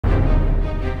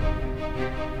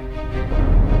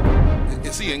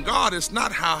You see, in God, it's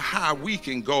not how high we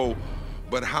can go,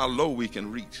 but how low we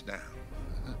can reach down.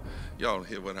 Y'all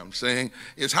hear what I'm saying?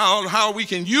 It's how we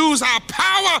can use our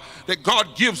power that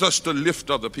God gives us to lift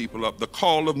other people up. The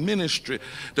call of ministry,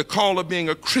 the call of being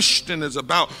a Christian is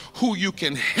about who you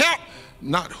can help,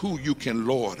 not who you can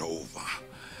lord over.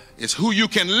 It's who you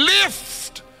can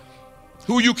lift,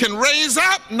 who you can raise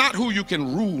up, not who you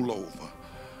can rule over.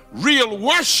 Real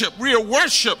worship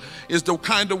is the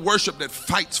kind of worship that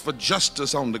fights for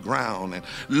justice on the ground, and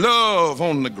love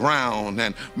on the ground,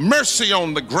 and mercy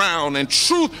on the ground, and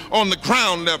truth on the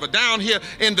ground level, down here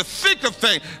in the thick of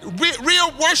things.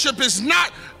 Real worship is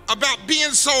not about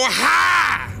being so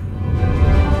high.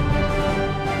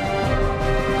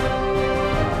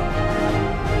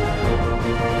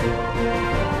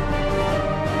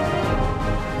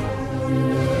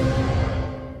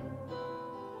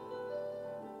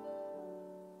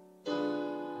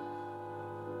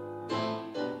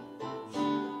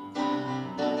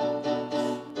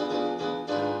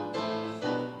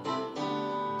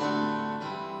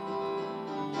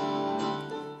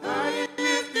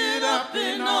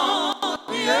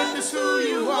 That's who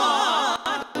you are.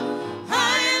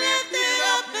 High and lifted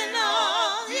up in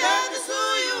all, yeah, that's who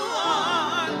you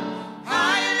are.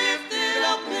 High and lifted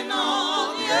up in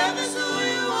all, yeah, that's who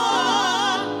you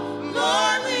are.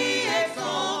 Lord, we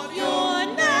exalt your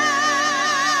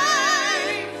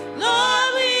name.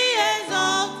 Lord, we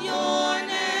exalt your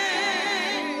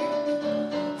name.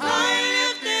 High and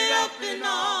lifted up in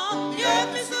all, yeah,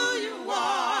 that's who you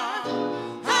are.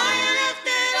 High and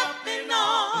lifted up in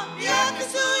all, yeah,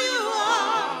 that's who you are.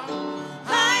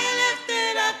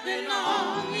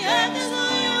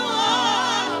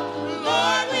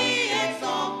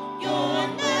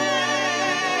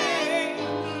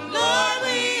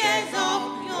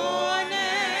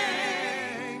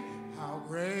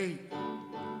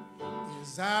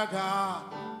 Our God,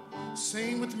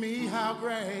 sing with me, how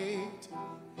great is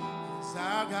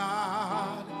our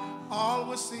God. All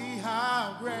will see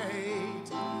how great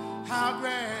is our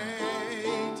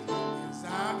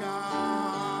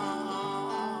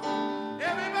God.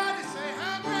 Everybody say,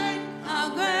 how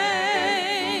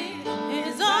great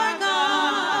is our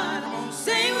God.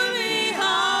 Sing with me,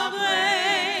 how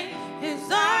great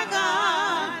is our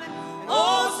God.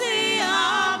 Oh, see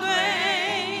how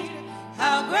great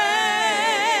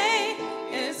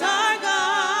is our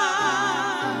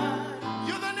God.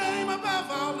 You're the name above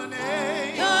all the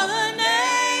names. You're the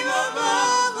name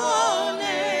above all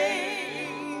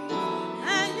names.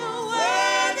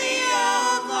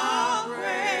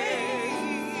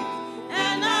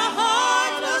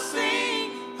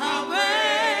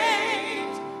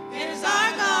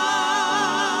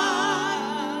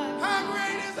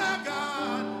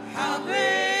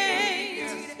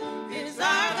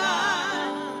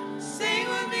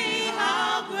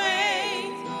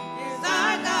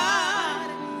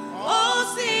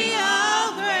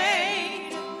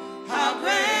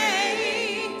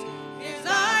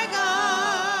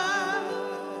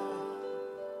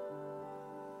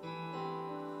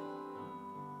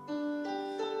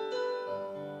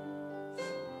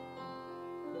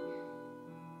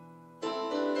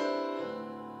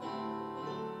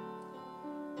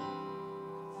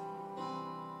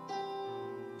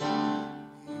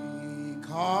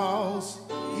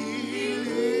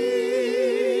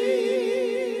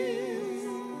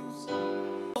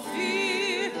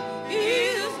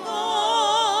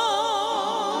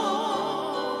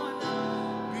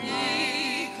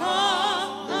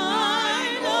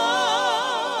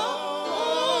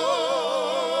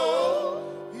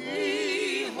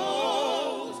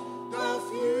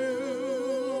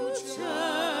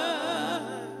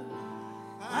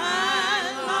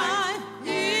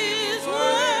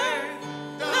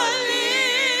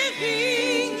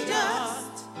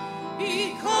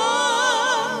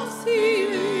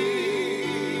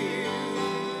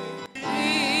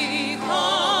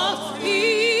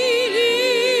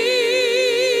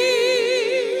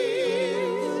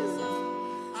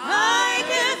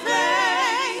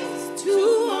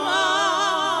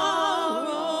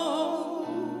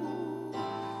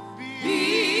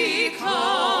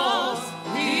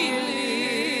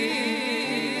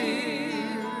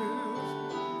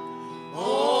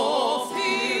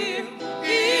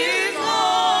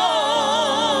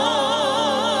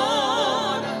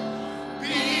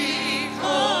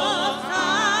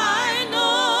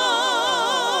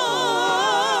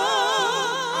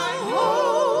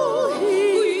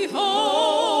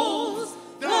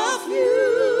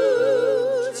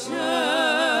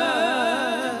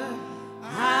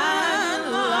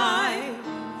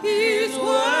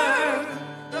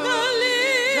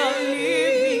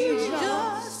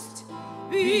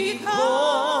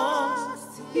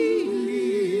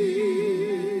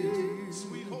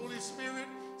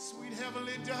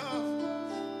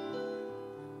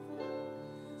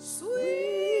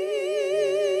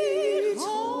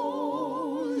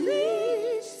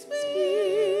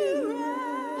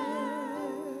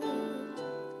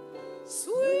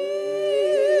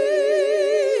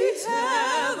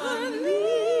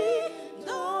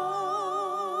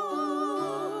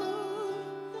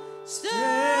 Stay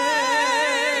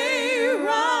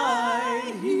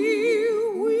right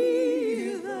here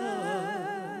with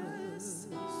us,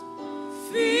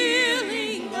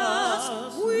 filling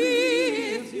us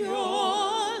with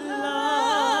your love.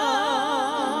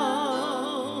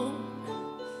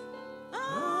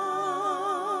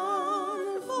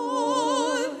 And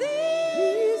for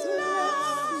these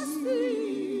last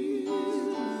days,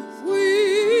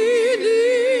 we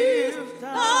lift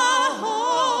our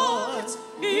hearts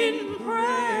in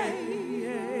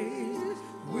praise.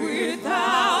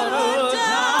 Without a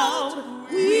doubt,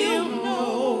 we'll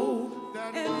know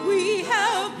that we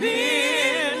have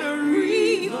been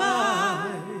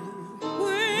revived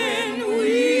when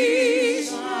we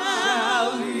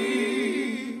shall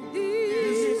leave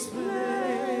this place.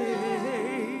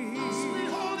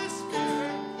 Sweet Holy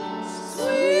Spirit,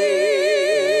 Sweet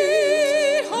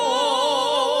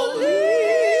Holy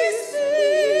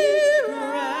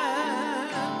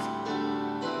Spirit,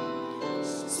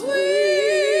 sweet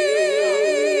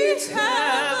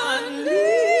heavenly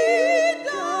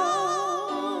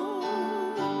dove,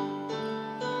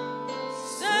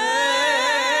 stay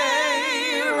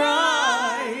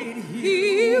right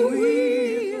here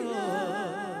with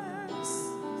us,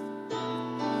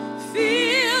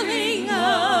 filling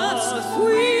us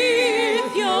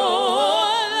with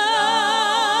your love.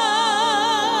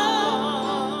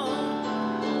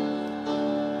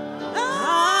 And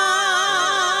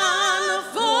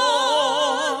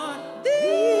for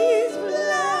these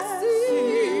blessings,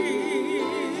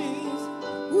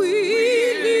 we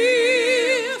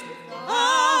lift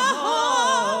our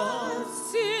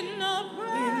hearts in a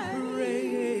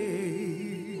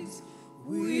praise.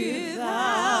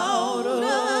 Without a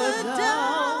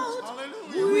doubt,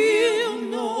 hallelujah. we'll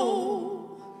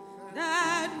know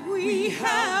that we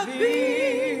have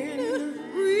been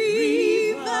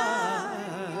revived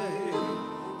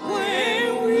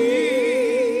when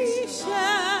we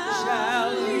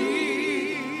shall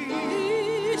leave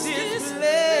this place.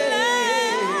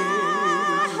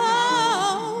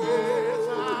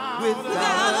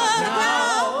 Without a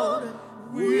doubt,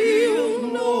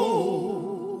 we'll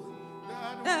know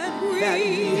that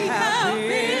we have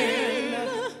been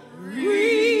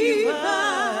revived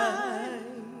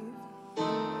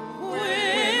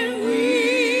when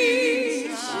we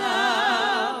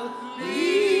shall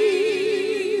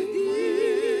leave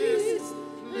this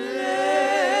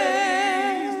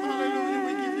place. Hallelujah.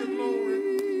 We give you glory.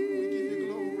 We give you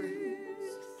glory.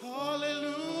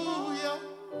 Hallelujah.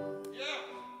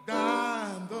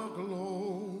 Thine the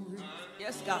glory.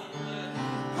 Yes, God.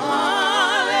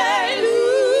 Hallelujah.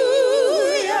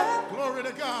 Glory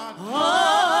to God.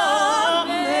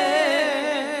 Amen.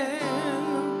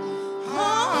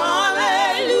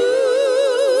 Hallelujah.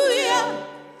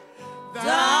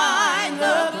 Thine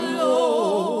the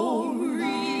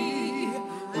glory.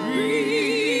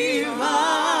 Revive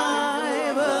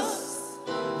us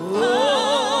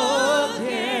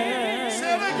again.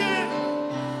 Say it again.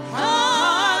 Hallelujah.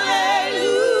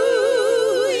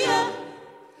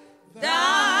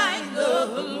 Thine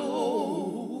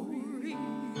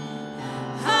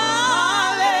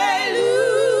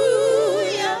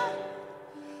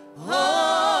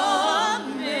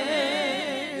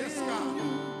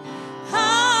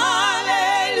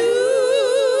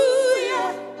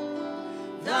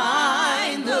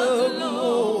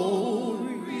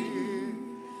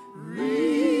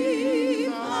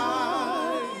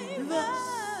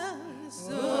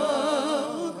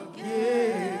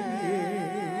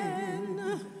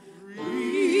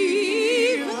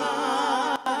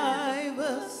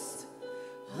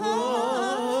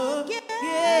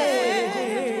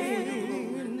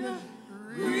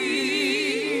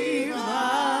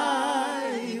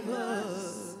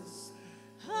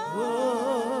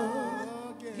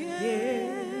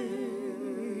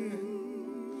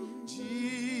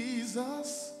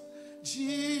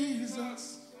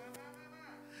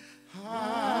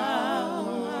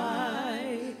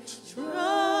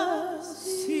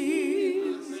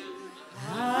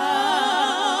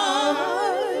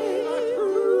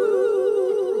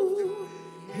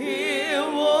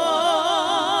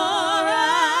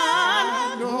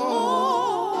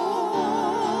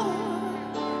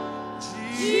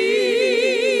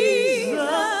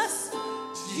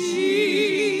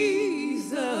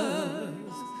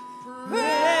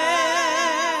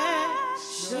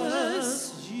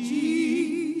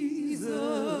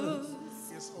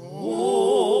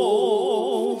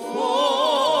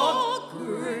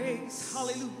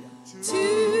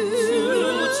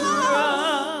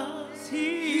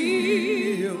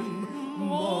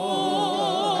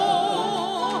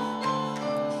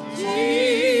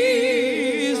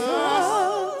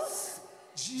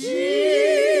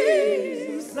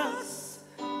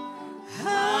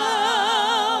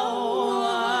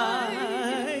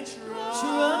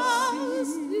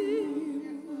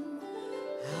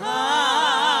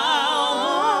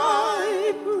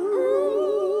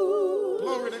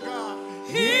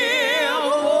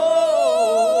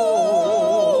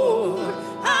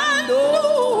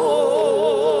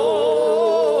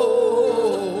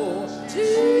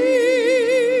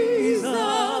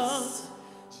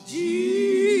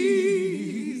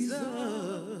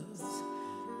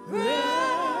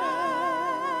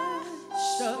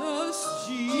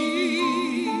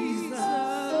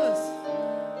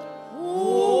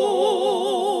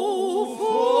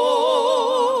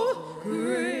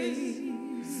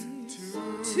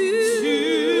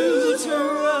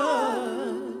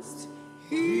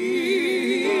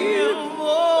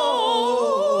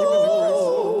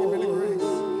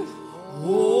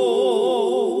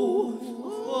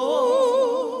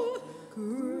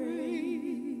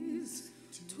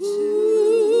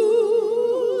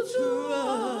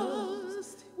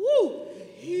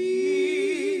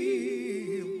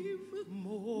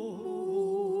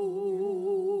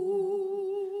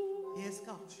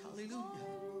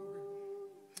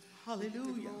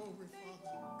Hallelujah. Glory,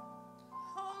 Father.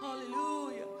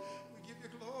 Hallelujah. We give you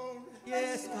glory.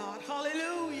 Yes, God.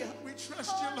 Hallelujah. We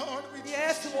trust you, Lord. We trust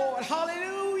Yes, you. Lord.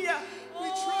 Hallelujah. We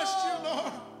trust you,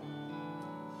 Lord.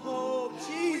 Oh,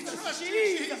 Jesus. We trust you,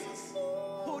 Jesus. Jesus. We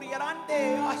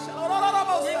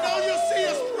We know you see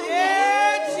us through,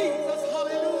 yeah, Lord. Jesus.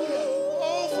 Hallelujah.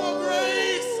 Oh, for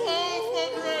grace. Oh, for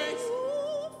grace.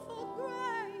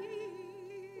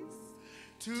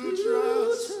 To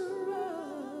trust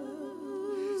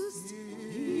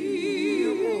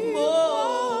you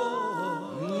more.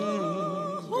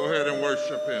 Go ahead and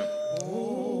worship him.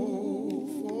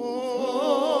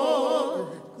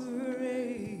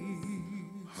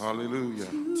 Hallelujah.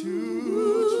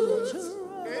 To trust.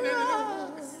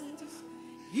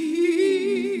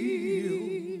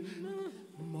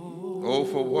 Oh,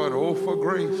 for what? Oh, for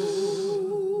grace.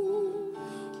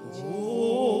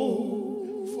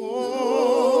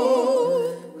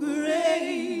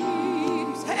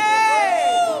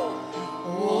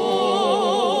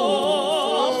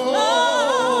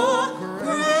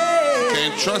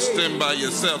 Can't trust him by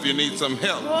yourself. You need some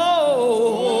help.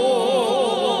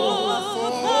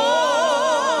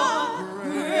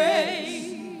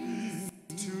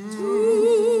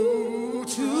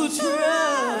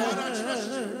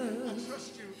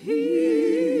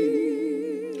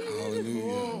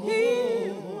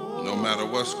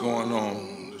 What's going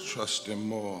on, trust him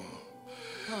more.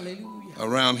 Hallelujah.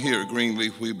 Around here at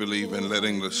Greenleaf, we believe in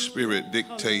letting the Spirit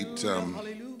dictate.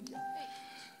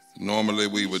 Normally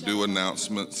we would do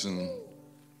announcements and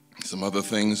some other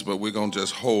things, but we're going to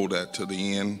just hold that to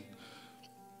the end.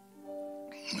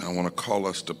 I want to call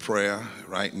us to prayer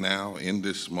right now in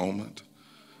this moment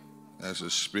as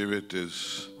the Spirit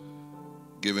is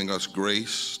giving us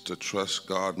grace to trust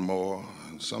God more.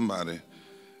 And somebody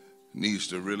needs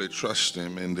to really trust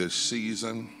him in this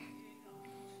season.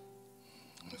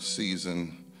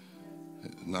 Season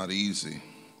is not easy.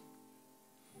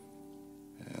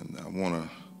 And I want to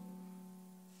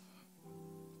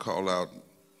call out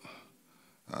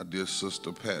our dear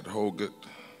sister Pat Hoggett.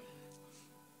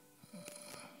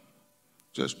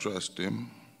 Just trust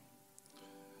him.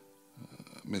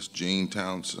 Miss Jean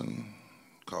Townsend,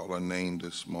 call her name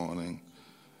this morning.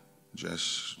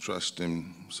 Just trust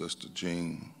him, Sister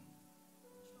Jean,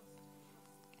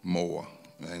 more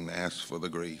and ask for the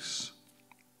grace.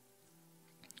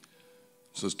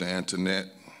 Sister Antoinette,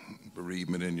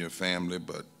 bereavement in your family,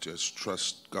 but just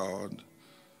trust God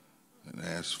and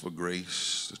ask for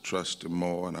grace to trust him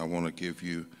more. And I want to give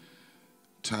you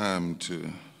time to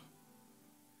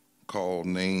call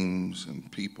names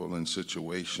and people and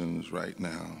situations right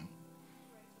now.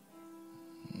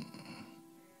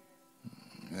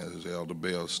 As Elder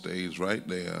Bell stays right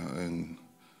there, and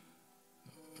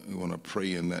we want to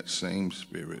pray in that same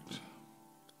spirit.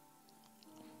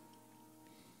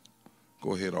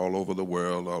 Go ahead all over the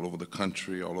world, all over the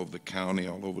country, all over the county,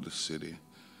 all over the city,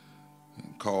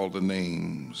 and call the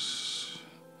names.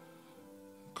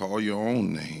 Call your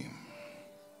own name.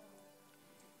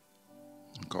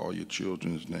 Call your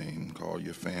children's name. Call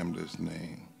your family's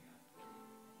name.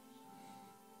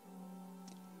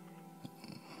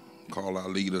 Call our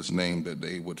leaders' name, that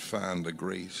they would find the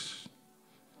grace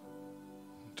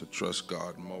to trust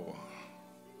God more.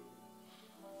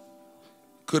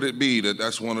 Could it be that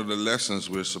that's one of the lessons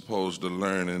we're supposed to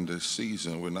learn in this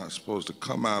season? We're not supposed to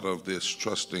come out of this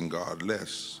trusting God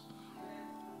less,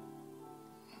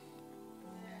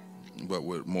 but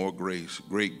with more grace,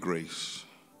 great grace,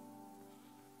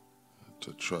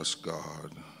 to trust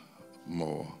God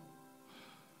more.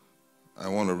 I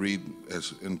want to read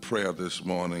as in prayer this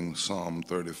morning Psalm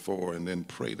 34 and then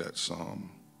pray that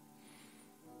psalm.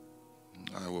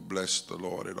 I will bless the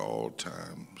Lord at all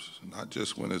times, not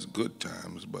just when it's good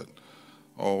times, but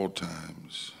all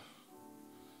times.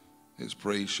 His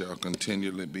praise shall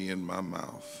continually be in my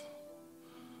mouth.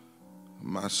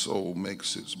 My soul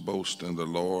makes its boast in the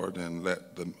Lord, and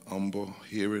let the humble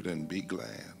hear it and be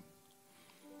glad.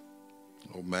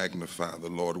 Oh, magnify the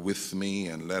Lord with me,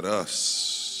 and let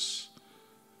us,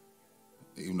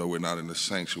 even though we're not in the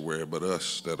sanctuary, but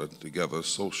us that are together,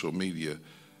 social media,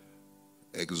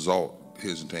 exalt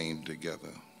his name together.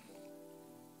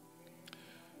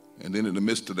 And then in the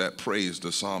midst of that praise,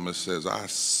 the psalmist says, I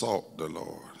sought the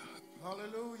Lord.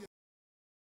 Hallelujah.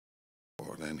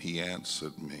 And he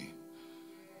answered me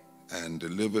and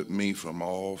delivered me from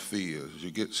all fears.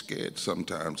 You get scared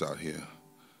sometimes out here.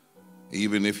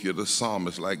 Even if you're the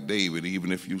psalmist like David,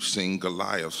 even if you sing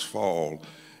Goliath's fall,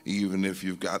 even if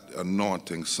you've got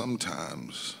anointing,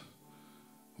 sometimes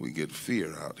we get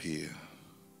fear out here.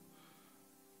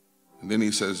 And then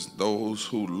he says, those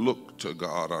who look to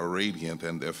God are radiant,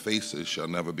 and their faces shall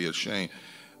never be ashamed.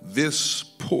 This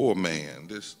poor man,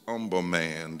 this humble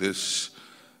man, this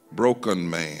broken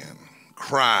man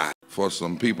cried for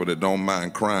some people that don't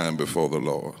mind crying before the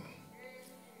Lord.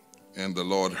 And the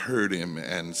Lord heard him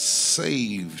and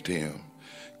saved him.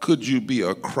 Could you be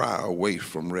a cry away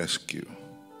from rescue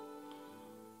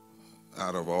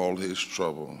out of all his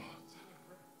trouble?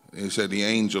 He said the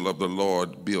angel of the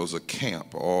Lord builds a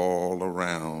camp all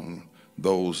around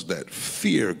those that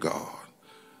fear God,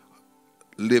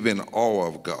 live in awe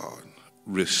of God,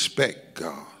 respect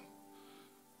God,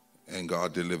 and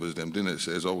God delivers them. Then it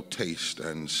says, oh, taste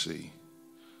and see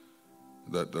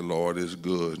that the Lord is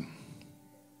good.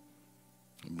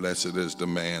 Blessed is the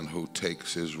man who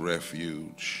takes his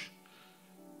refuge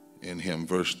in him.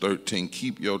 Verse 13,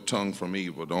 keep your tongue from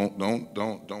evil.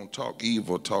 Don't talk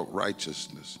evil, talk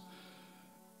righteousness.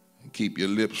 Keep your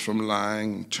lips from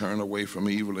lying, turn away from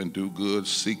evil and do good,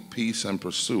 seek peace and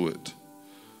pursue it.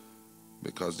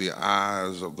 Because the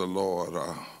eyes of the Lord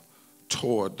are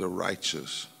toward the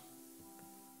righteous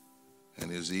and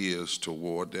his ears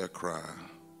toward their cry.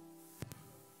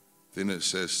 Then it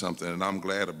says something, and I'm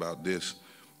glad about this.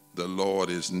 The Lord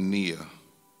is near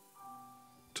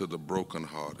to the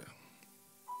brokenhearted.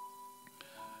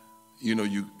 You know,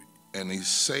 and he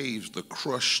saves the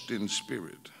crushed in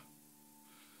spirit.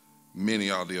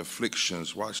 Many are the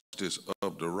afflictions, watch this,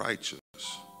 of the righteous,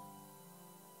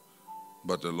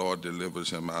 but the Lord delivers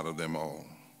him out of them all.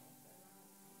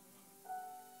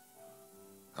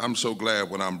 I'm so glad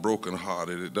when I'm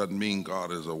brokenhearted, it doesn't mean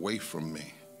God is away from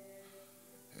me.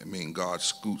 It means God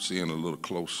scoots in a little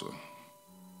closer.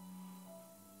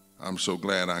 I'm so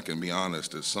glad I can be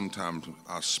honest that sometimes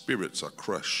our spirits are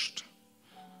crushed.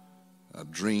 Our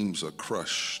dreams are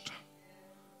crushed.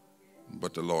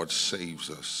 But the Lord saves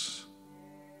us.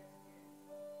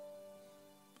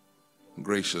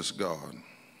 Gracious God,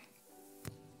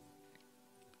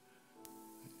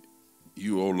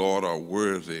 you, O Lord, are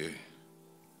worthy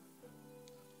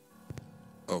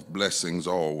of blessings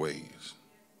always.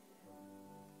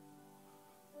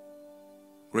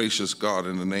 Gracious God,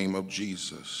 in the name of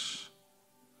Jesus,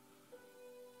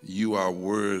 you are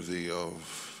worthy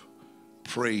of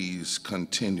praise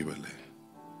continually.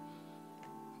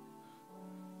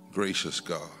 Gracious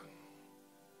God,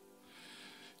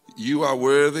 you are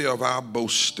worthy of our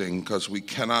boasting, because we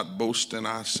cannot boast in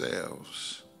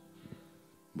ourselves,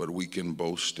 but we can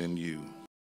boast in you.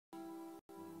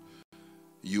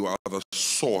 You are the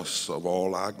source of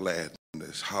all our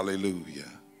gladness. Hallelujah.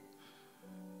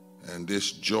 And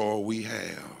this joy we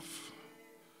have,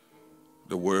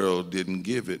 the world didn't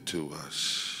give it to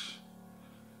us,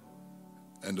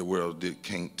 and the world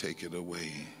can't take it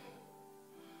away.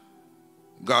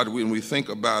 God, when we think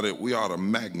about it, we ought to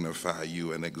magnify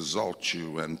you and exalt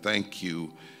you and thank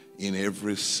you in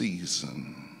every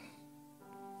season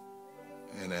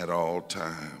and at all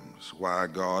times. Why,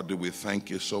 God, do we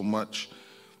thank you so much?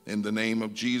 In the name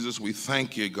of Jesus, we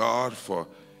thank you, God, for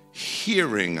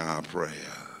hearing our prayers.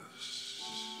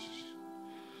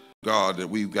 God, that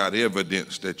we've got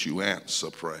evidence that you answer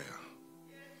prayer.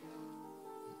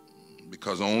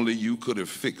 Because only you could have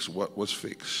fixed what was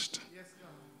fixed.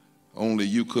 Only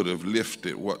you could have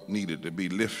lifted what needed to be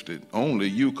lifted. Only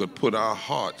you could put our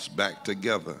hearts back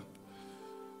together.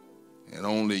 And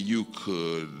only you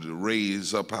could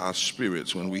raise up our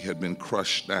spirits when we had been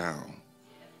crushed down.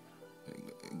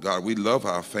 God, we love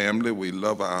our family. We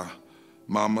love our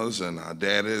mamas and our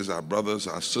daddies, our brothers,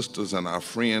 our sisters, and our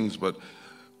friends. But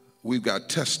we've got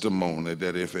testimony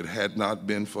that if it had not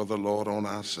been for the Lord on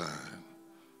our side,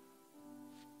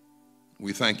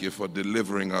 we thank you for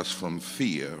delivering us from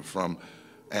fear, from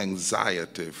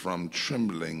anxiety, from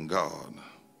trembling, God.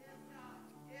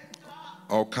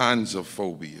 All kinds of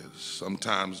phobias.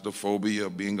 Sometimes the phobia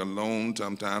of being alone,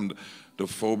 sometimes the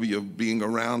phobia of being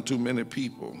around too many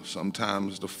people,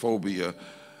 sometimes the phobia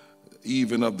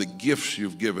even of the gifts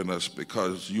you've given us,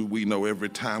 because we know every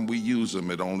time we use them,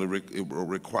 it will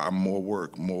require more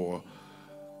work, more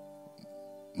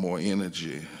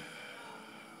energy.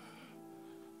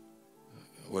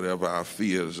 Whatever our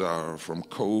fears are, from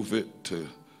COVID to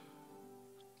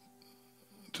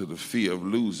the fear of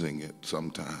losing it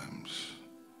sometimes.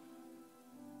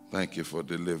 Thank you for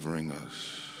delivering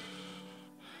us.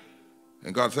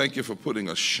 And God, thank you for putting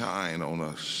a shine on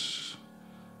us,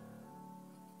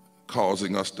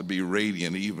 causing us to be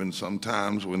radiant even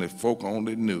sometimes when if folk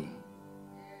only knew.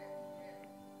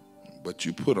 But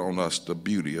you put on us the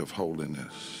beauty of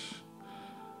holiness.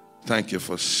 Thank you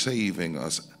for saving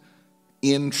us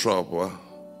in trouble.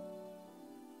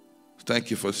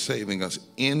 Thank you for saving us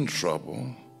in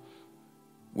trouble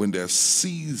when there's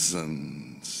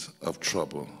seasons of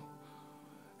trouble.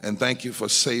 And thank you for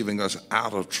saving us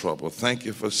out of trouble. Thank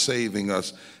you for saving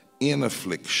us in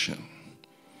affliction.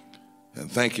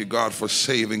 And thank you, God, for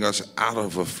saving us out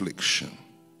of affliction.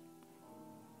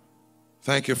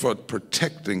 Thank you for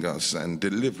protecting us and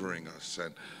delivering us.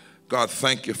 And God,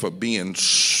 thank you for being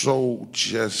so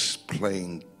just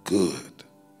plain good.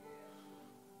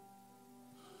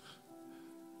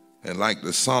 And like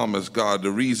the psalmist, God,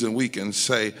 the reason we can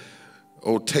say,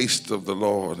 oh, taste of the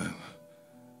Lord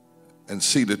and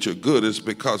see that you're good is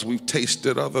because we've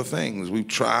tasted other things. We've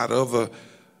tried other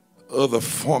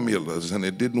formulas and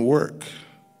it didn't work.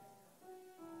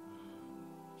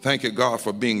 Thank you, God,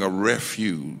 for being a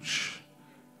refuge.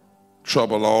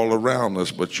 Trouble all around us,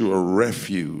 but you're a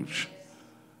refuge.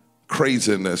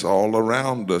 Craziness all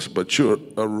around us, but you're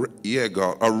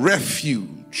God, a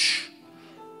refuge.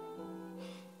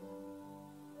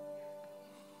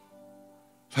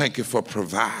 Thank you for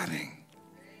providing.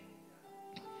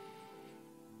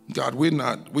 God, we're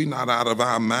not out of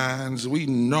our minds. We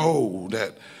know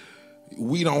that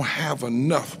we don't have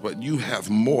enough, but you have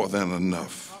more than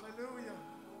enough. Hallelujah.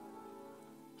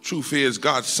 Truth is,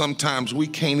 God, sometimes we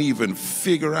can't even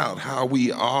figure out how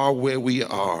we are where we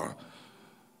are,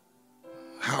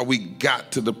 how we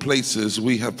got to the places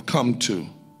we have come to,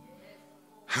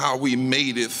 how we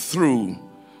made it through.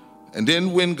 And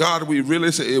then when, God, we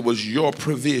really say it was your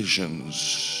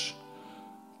provisions.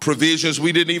 Provisions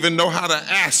we didn't even know how to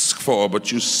ask for, but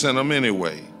you sent them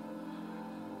anyway.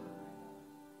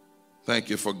 Thank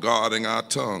you for guarding our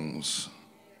tongues.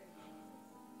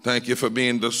 Thank you for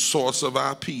being the source of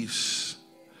our peace.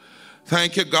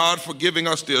 Thank you, God, for giving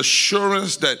us the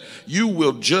assurance that you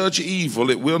will judge evil.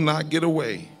 It will not get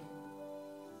away.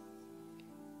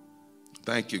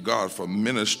 Thank you, God, for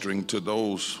ministering to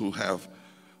those who have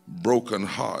broken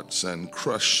hearts and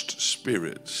crushed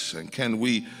spirits. And can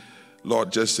we,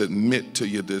 Lord, just admit to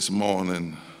you this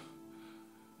morning,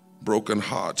 broken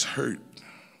hearts hurt,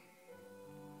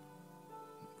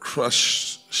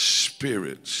 crushed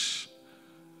spirits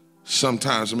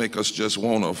sometimes make us just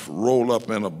want to roll up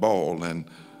in a ball and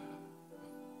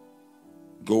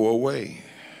go away.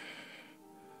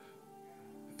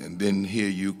 And then here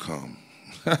you come.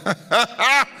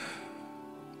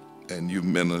 And you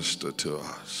minister to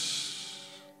us.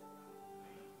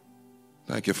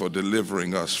 Thank you for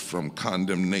delivering us from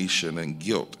condemnation and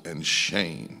guilt and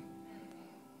shame.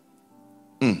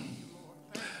 And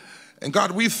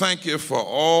God, we thank you for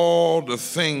all the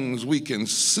things we can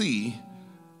see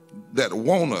that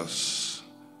want us,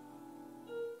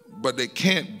 but they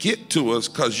can't get to us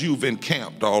because you've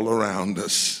encamped all around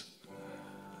us.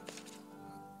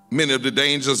 Many of the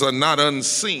dangers are not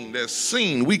unseen. They're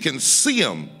seen. We can see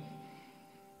them.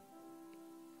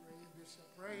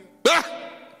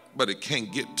 But it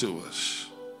can't get to us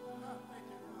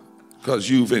because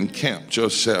you've encamped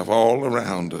yourself all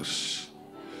around us.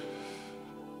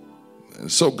 And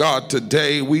so, God,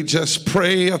 today we just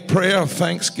pray a prayer of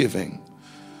thanksgiving,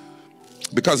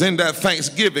 because in that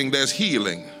thanksgiving there's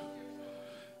healing.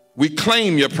 We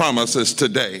claim your promises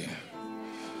today.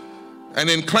 And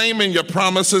in claiming your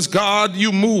promises, God,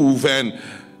 you move, and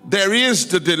there is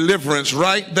the deliverance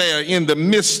right there in the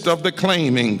midst of the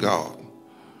claiming, God.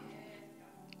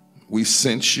 We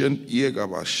sense your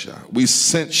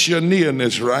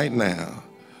nearness right now.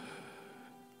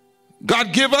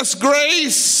 God, give us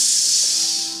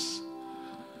grace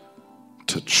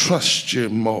to trust you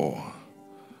more.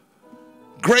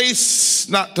 Grace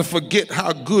not to forget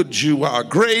how good you are.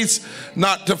 Grace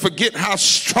not to forget how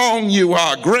strong you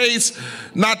are. Grace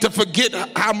not to forget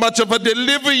how much of a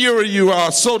deliverer you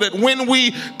are, so that when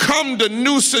we come to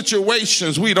new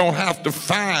situations, we don't have to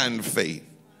find faith.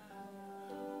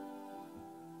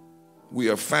 We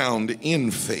are found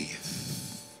in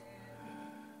faith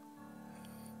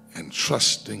and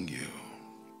trusting you.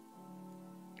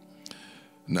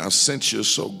 Now, since you're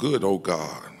so good, oh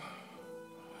God,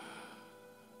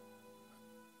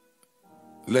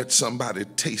 let somebody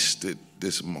taste it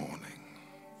this morning.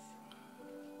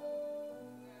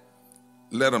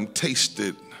 Let them taste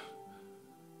it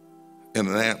in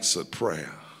an answered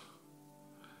prayer.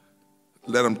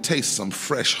 Let them taste some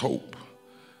fresh hope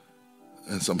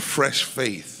and some fresh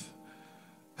faith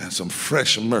and some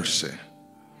fresh mercy.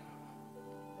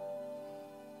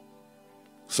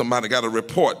 Somebody got a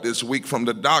report this week from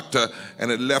the doctor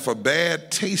and it left a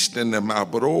bad taste in their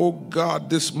mouth. But oh God,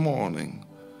 this morning,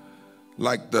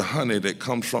 like the honey that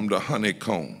comes from the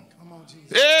honeycomb,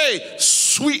 hey,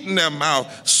 sweeten their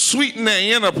mouth, sweeten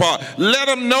their inner part. Let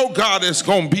them know, God, it's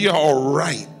going to be all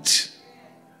right.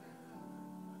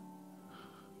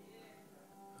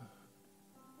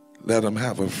 let them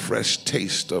have a fresh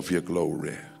taste of your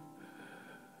glory.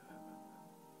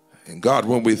 And God,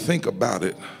 when we think about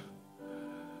it,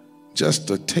 just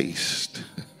a taste.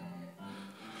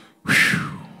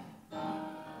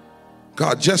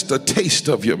 God, just a taste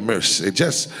of your mercy,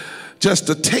 just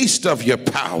a taste of your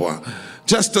power,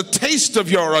 just a taste of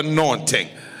your anointing.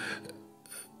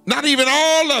 Not even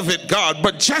all of it, God,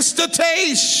 but just a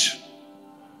taste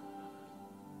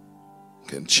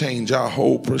can change our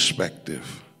whole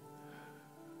perspective,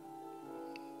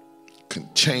 can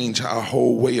change our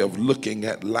whole way of looking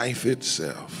at life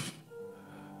itself.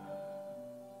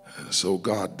 And so,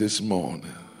 God, this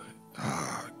morning,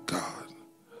 God,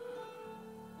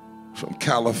 from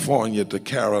California to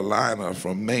Carolina,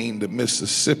 from Maine to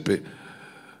Mississippi,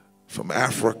 from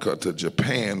Africa to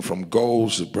Japan, from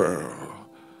Goldsboro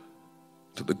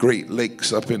to the Great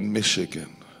Lakes up in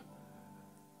Michigan,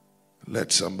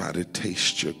 let somebody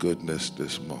taste your goodness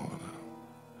this morning.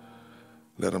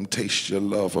 Let them taste your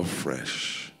love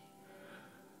afresh.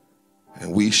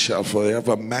 And we shall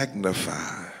forever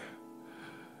magnify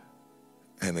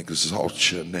and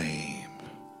exalt your name.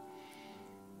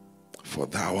 For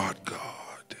thou art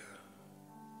God,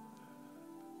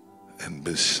 and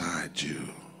beside you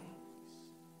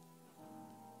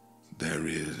there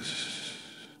is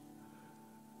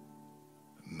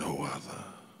no other.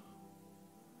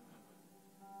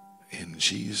 In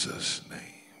Jesus' name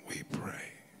we pray.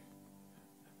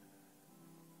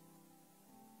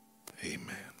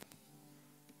 Amen.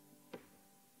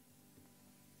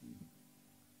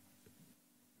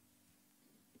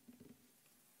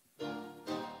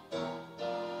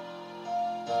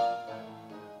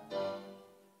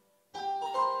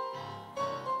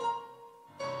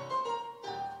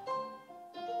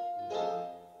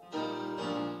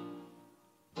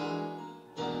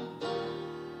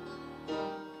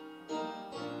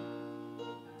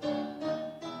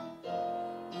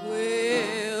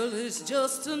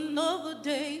 Just another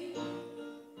day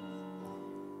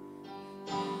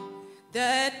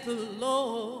that the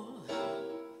Lord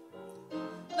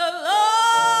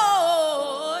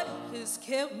has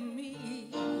kept me.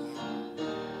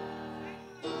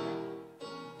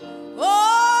 Oh,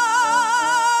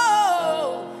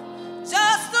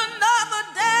 just another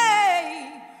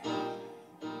day,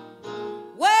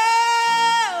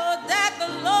 well, that the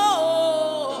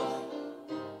Lord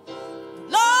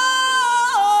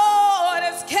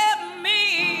has kept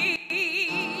me.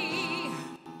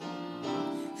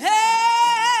 Hey,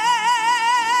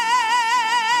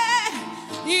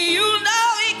 you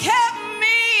know he kept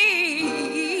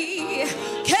me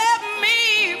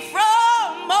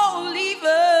from all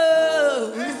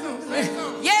evil.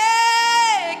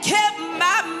 Yeah, kept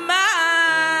my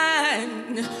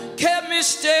mind, kept me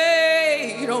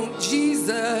stayed on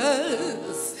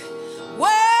Jesus.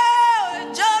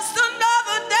 Well, just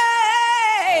another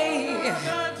day,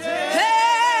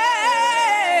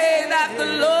 hey, that the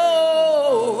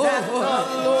Lord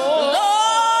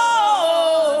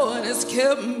has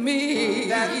kept me.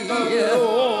 That the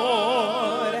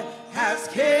Lord has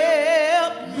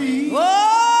kept me.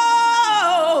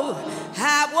 Oh,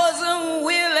 I wasn't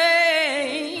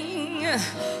willing,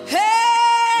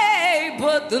 hey,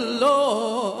 but the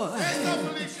Lord,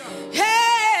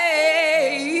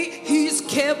 hey, he's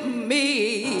kept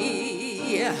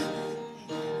me.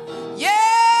 Yeah,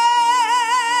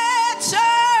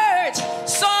 church,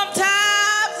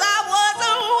 sometimes I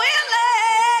wasn't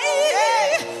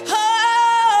willing,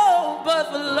 oh,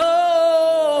 but the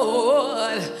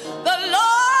Lord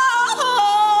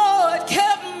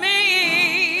kept me.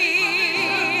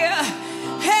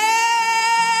 Hey,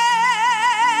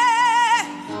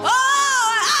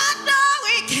 oh, I know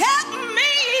he kept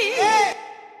me.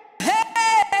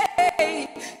 Hey,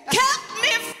 kept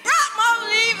me from all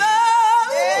evil.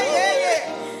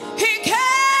 He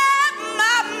kept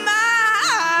my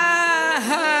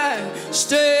mind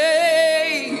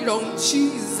stayed on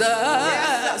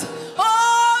Jesus.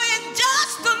 Oh, it's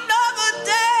just another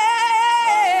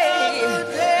day.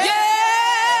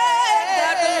 Yeah,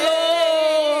 that the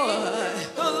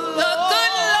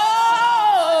good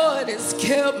Lord has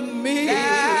kept me.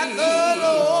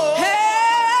 Hey,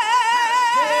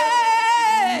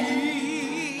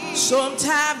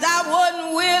 sometimes I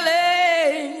wasn't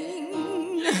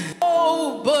willing,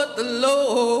 oh, but the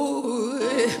Lord,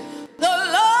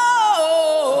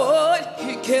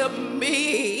 he kept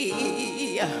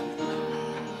me.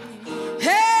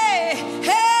 Hey,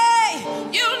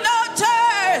 you know,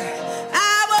 church,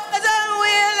 I wasn't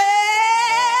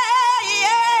willing,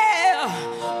 yeah,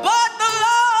 but the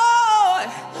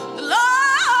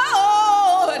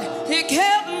Lord, he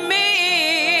kept me.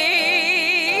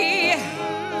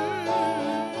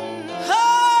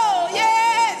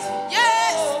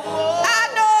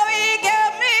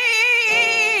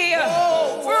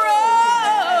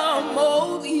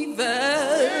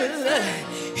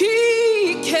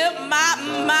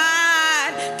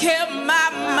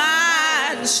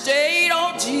 stayed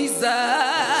on Jesus.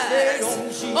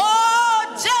 Oh,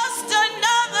 just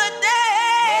another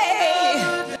day.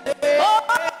 Oh,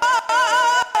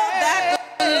 that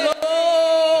the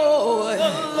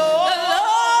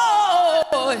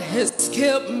Lord has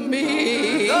kept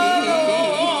me. The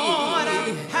Lord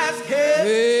has kept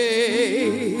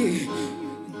me.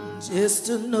 Just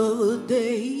another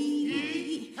day.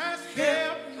 He has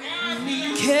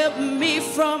kept me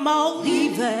from all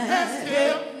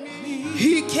evil.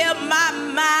 He kept my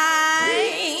mind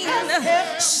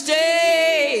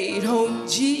stayed on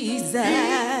Jesus.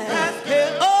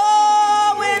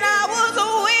 Oh, when I was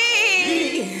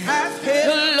weak,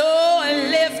 the Lord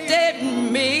lifted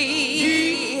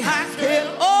me.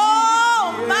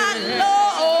 Oh, my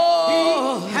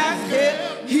Lord,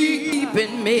 He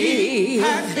keeping me.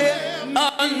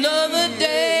 Another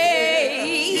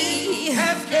day,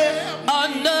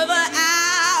 another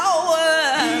hour,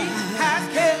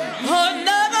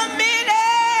 another minute.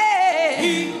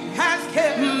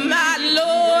 My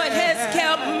Lord has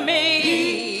kept me.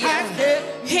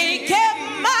 He kept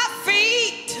my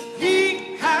feet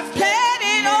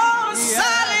planted on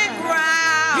solid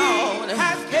ground.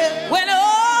 When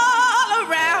all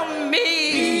around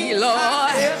me,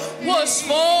 Lord, was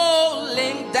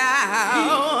falling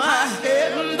down.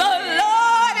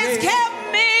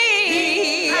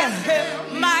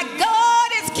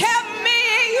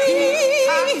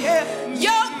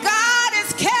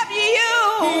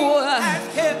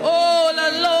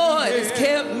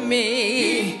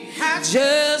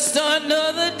 Just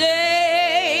another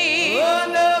day,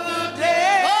 another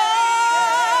day. Oh,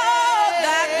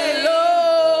 that the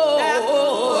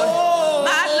Lord,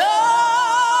 my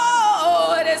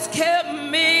Lord has kept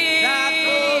me. That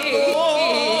the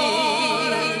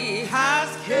Lord has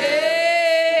kept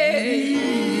me.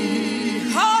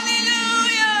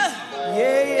 Hallelujah.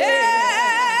 Yeah, yeah,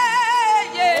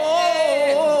 yeah.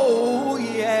 Oh,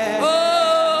 yeah. Oh,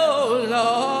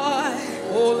 Lord.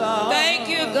 Oh, Lord. Thank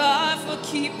you, God.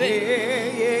 Keeping,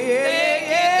 thank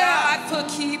you, God, for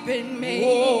keeping me.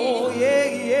 Oh,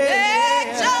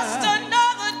 yeah. Just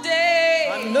another day,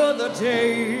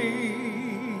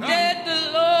 that the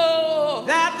Lord,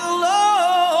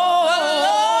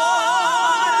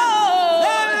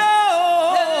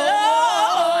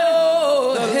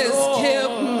 has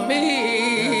kept me.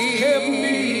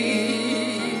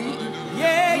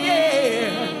 Yeah,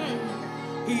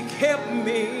 He kept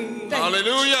me.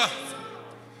 Hallelujah.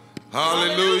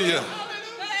 Hallelujah.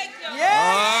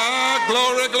 Ah,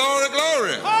 glory, glory,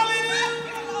 glory.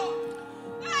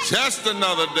 Just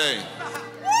another day.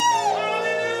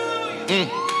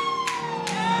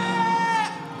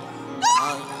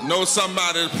 I know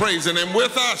somebody's praising Him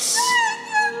with us.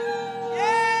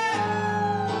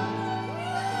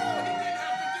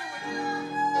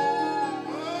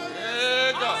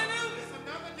 Yeah, God.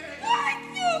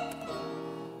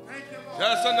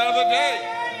 Just another day.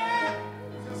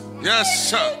 Yes,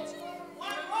 sir.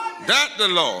 That the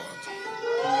Lord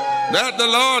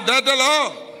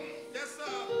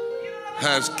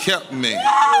has kept me.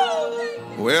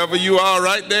 Wherever you are,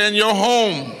 right there in your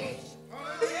home,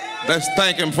 let's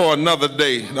thank Him for another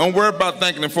day. Don't worry about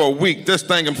thanking Him for a week. Just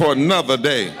thank Him for another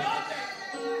day.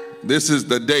 This is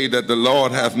the day that the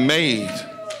Lord hath made.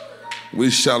 We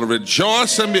shall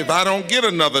rejoice in Him. If I don't get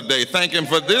another day, thank Him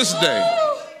for this day.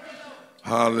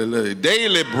 Hallelujah.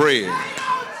 Daily bread.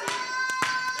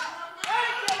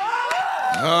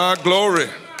 Ah, glory.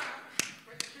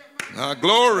 Ah,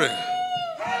 glory.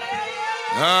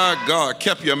 Ah, God,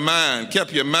 kept your mind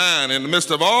in the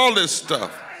midst of all this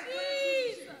stuff.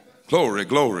 Glory,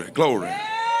 glory, glory.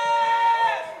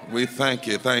 We thank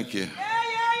you.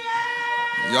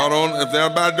 Y'all don't, if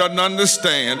everybody doesn't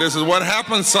understand, this is what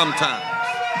happens sometimes.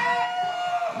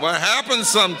 What happens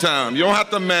sometimes. You don't have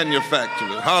to manufacture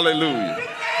it. Hallelujah.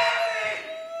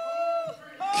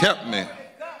 Kept me.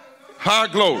 High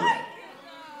glory.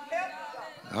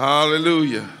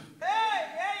 Hallelujah.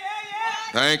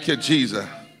 Thank you, Jesus.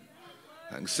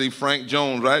 I can see Frank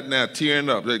Jones right now tearing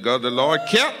up. God, the Lord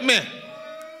kept me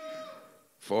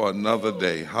for another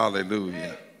day.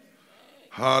 Hallelujah.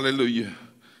 Hallelujah.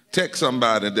 Text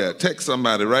somebody there. Text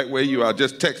somebody right where you are.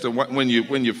 Just text them when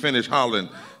you finish hollering.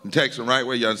 Text them right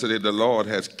where you are and say, the Lord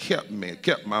has kept me,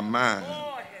 kept my mind,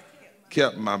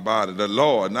 kept my body. The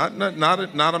Lord, not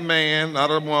a man,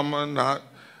 not a woman, not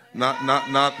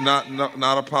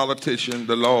a politician.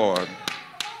 The Lord,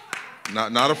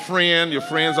 not a friend. Your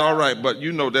friend's all right, but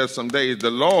you know there's some days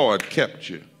the Lord kept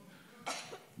you.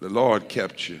 The Lord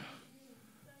kept you.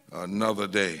 Another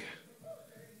day.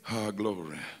 Oh,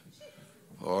 glory.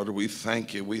 Lord, we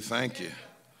thank you. We thank you.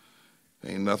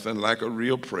 Ain't nothing like a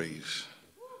real praise.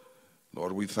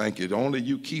 Lord, we thank you. Only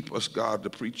you keep us, God, to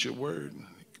preach your word.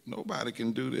 Nobody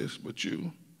can do this but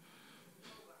you.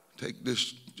 Take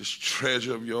this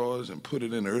treasure of yours and put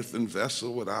it in an earthen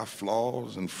vessel with our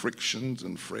flaws and frictions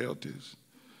and frailties.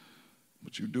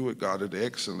 But you do it, God, that the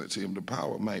excellency and the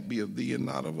power might be of thee and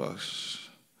not of us.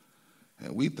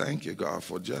 And we thank you, God,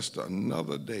 for just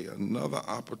another day, another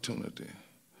opportunity.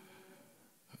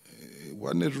 It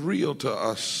wasn't as real to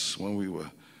us when we were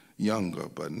younger,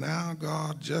 but now,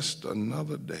 God, just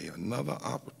another day, another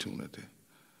opportunity.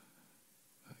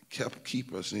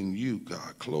 Keep us in you,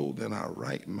 God, clothed in our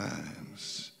right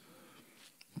minds,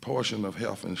 portion of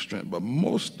health and strength, but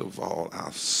most of all,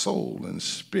 our soul and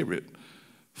spirit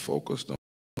focused on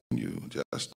you,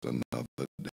 just another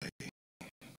day.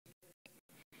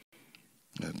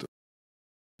 And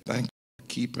thank you for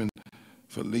keeping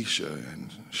Felicia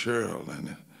and Cheryl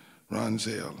and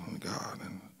Ronzel and God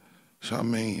and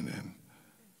Charmaine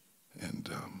and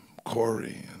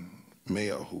Corey and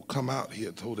Mel, who come out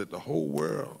here so that the whole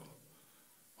world,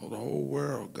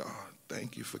 God,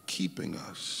 thank you for keeping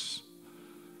us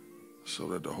so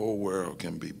that the whole world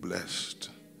can be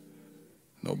blessed.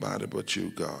 Nobody but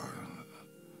you, God.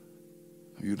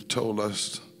 You told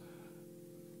us,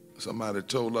 somebody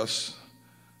told us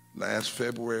last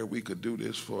February we could do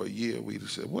this for a year. We'd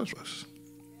have said, what's us?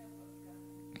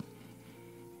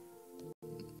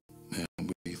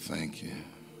 And we thank you.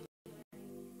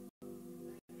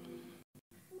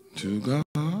 To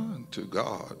God, to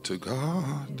God, to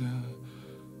God.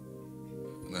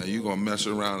 Now you're going to mess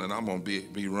around and I'm going to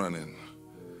be running.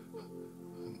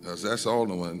 Because that's all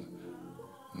the one.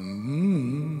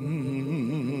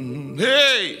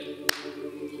 Hey!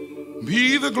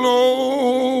 Be the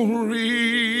glory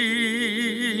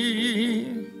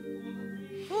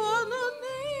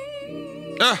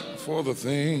for the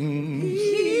things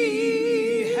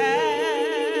He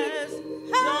has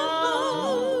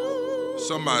done.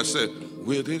 Somebody said,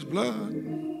 with his blood.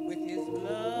 With his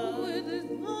blood. With his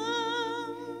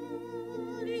blood.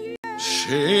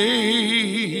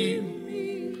 Shame.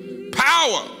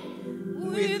 Power.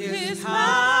 With his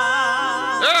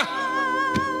power.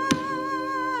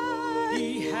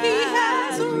 He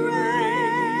has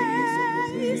raised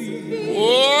me.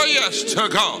 Oh, yes, to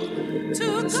God.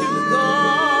 To God.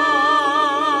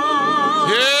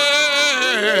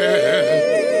 Yeah.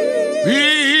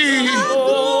 Be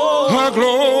her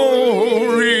glory.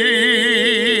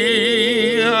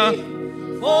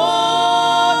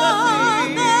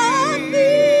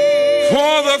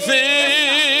 For the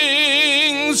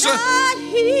things that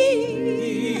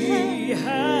he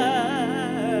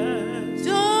has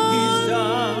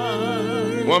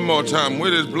done. One more time,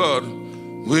 with his blood.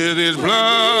 With his blood.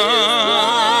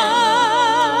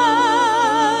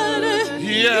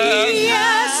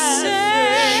 Yes.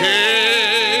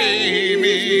 Shame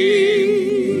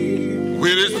me.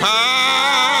 With his power.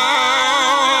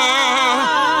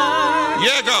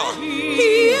 Yeah, God.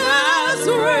 He has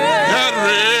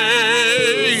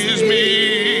Raised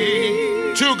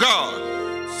me to God.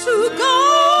 To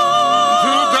God.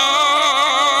 To God.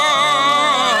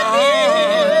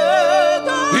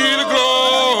 Be the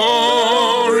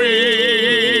glory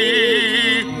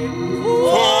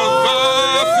for the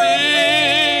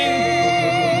things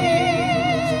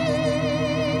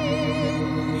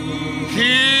He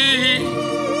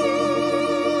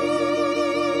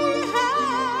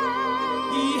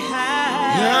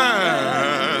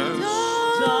has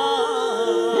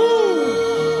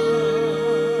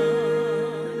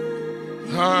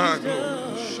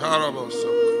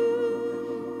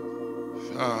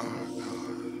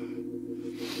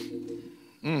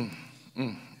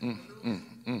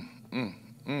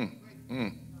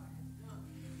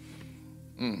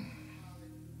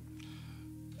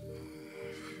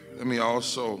Let me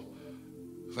also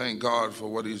thank God for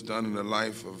what he's done in the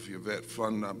life of Yvette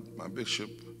Flund, my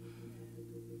bishop.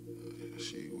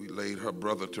 We laid her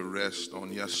brother to rest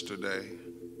on yesterday,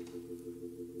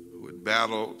 who had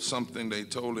battled something they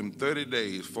told him 30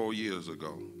 days 4 years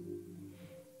ago.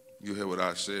 You hear what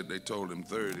I said? They told him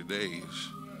 30 days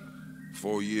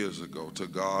 4 years ago. To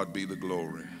God be the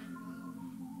glory.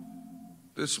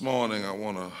 This morning I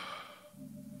want to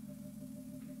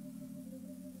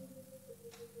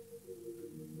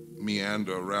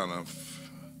meander around and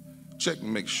check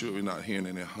and make sure we're not hearing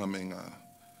any humming,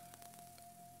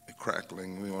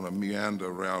 crackling. We want to meander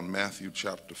around Matthew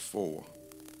chapter 4.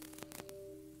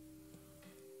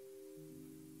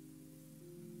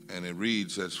 And it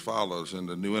reads as follows in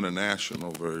the New International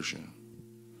Version.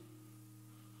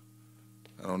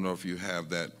 I don't know if you have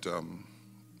that,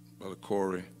 Brother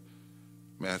Corey.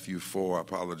 Matthew 4. I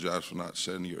apologize for not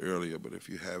sending you earlier, but if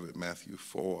you have it, Matthew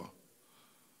 4.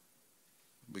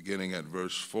 beginning at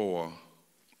verse 4.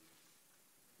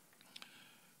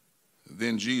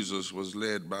 Then Jesus was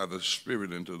led by the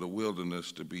Spirit into the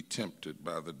wilderness to be tempted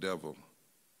by the devil,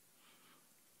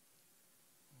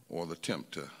 or the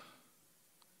tempter.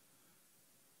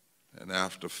 And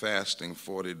after fasting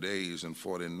 40 days and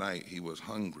 40 nights, he was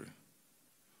hungry.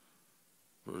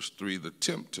 Verse 3, the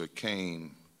tempter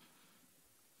came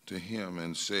to him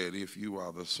and said, if you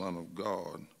are the Son of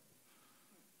God,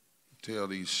 tell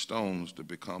these stones to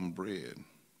become bread.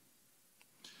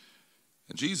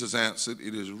 And Jesus answered,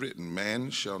 it is written, man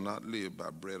shall not live by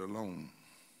bread alone,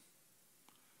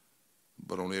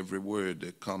 but on every word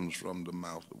that comes from the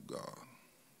mouth of God.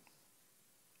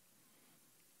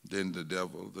 Then the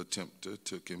devil, the tempter,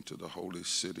 took him to the holy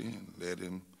city and let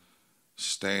him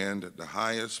stand at the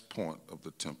highest point of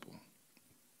the temple.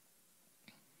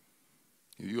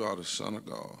 You are the Son of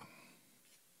God.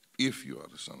 If you are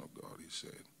the Son of God, he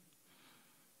said,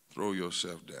 throw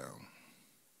yourself down.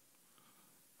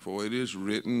 For it is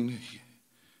written,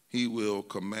 he will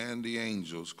command the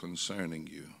angels concerning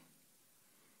you,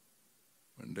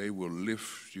 and they will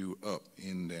lift you up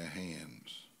in their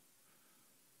hands,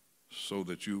 so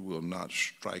that you will not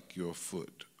strike your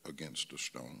foot against a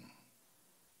stone.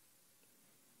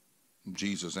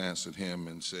 Jesus answered him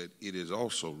and said, it is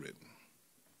also written,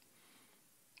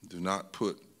 do not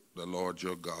put the Lord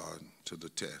your God to the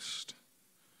test.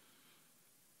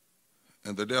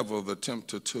 And the devil, the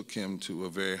tempter, took him to a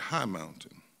very high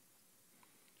mountain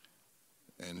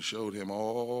and showed him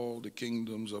all the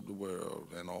kingdoms of the world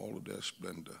and all of their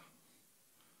splendor.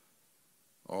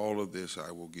 All of this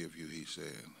I will give you, he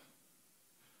said,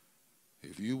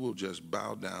 if you will just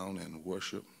bow down and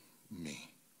worship me.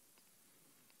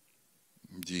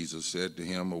 Jesus said to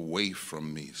him, away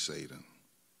from me, Satan,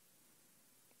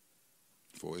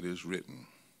 for it is written,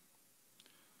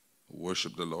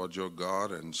 worship the Lord your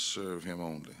God and serve him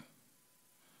only.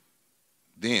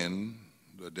 Then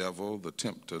the devil, the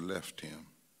tempter, left him,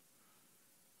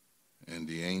 and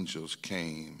the angels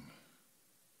came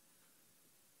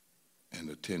and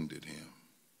attended him.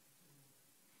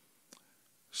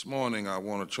 This morning I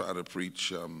want to try to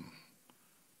preach,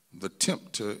 the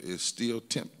tempter is still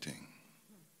tempting.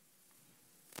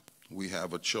 We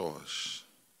have a choice.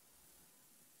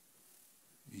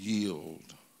 Yielding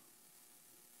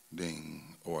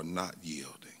or not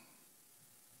yielding.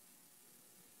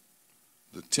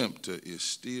 The tempter is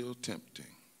still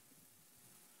tempting.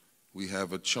 We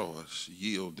have a choice,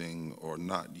 yielding or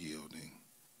not yielding.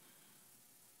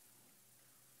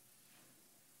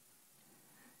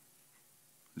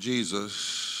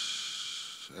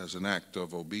 Jesus, as an act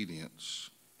of obedience,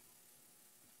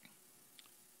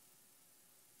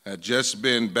 had just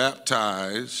been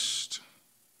baptized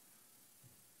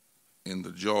in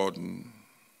the Jordan,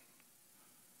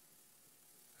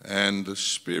 and the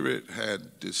Spirit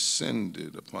had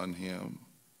descended upon him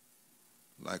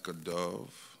like a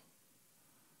dove,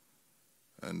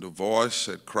 and the voice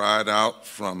had cried out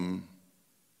from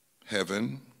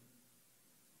heaven,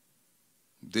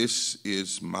 this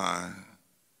is my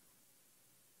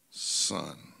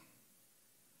Son,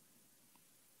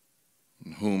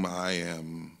 in whom I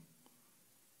am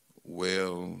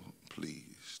well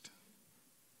pleased.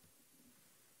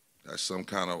 That's some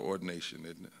kind of ordination,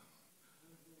 isn't it?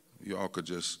 You all could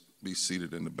just be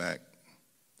seated in the back.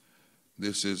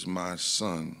 This is my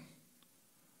Son,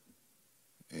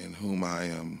 in whom I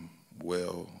am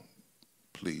well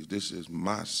pleased. This is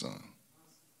my Son.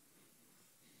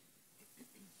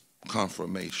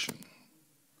 Confirmation,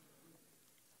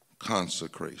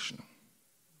 consecration.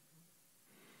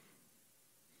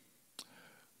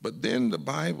 But then the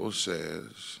Bible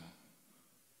says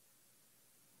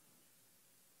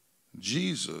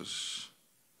Jesus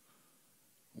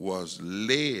was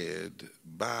led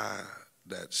by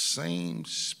that same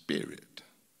Spirit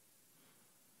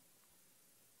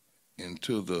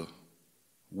into the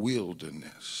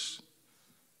wilderness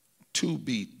to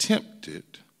be tempted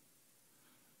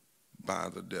by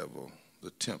the devil, the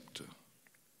tempter.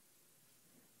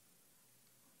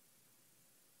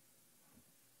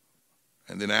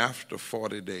 And then after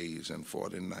 40 days and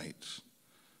 40 nights,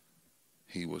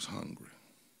 he was hungry.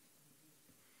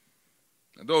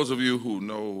 And those of you who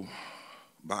know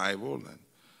Bible and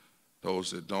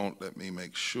those that don't, let me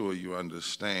make sure you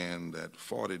understand that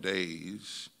 40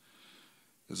 days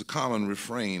is a common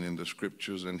refrain in the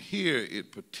scriptures, and here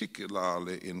it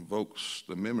particularly invokes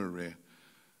the memory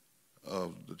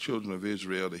of the children of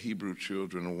Israel, the Hebrew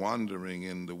children, wandering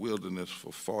in the wilderness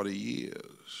for 40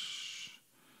 years.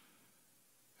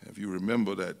 If you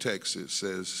remember that text, it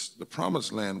says the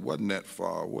promised land wasn't that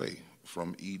far away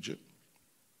from Egypt.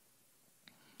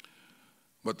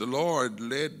 But the Lord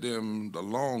led them the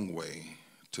long way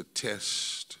to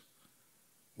test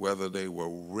whether they were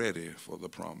ready for the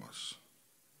promise.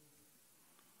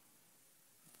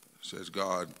 It says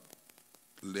God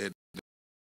led them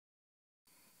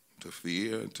to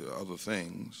fear and to other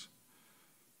things.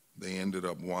 They ended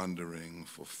up wandering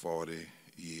for 40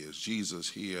 years. Jesus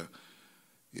here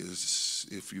is,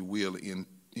 if you will,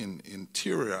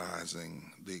 interiorizing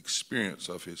the experience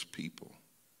of his people.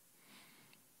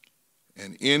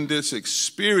 And in this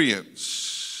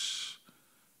experience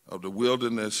of the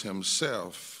wilderness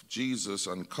himself, Jesus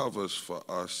uncovers for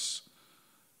us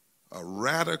a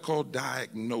radical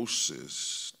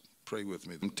diagnosis, pray with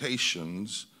me,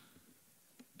 temptations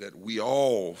that we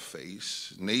all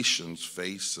face, nations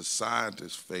face,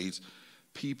 societies face,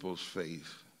 peoples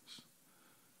face.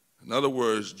 In other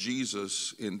words,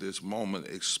 Jesus in this moment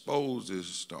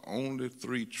exposes the only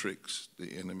 3 tricks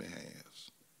the enemy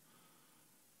has.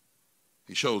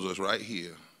 He shows us right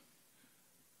here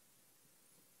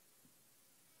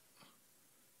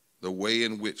the way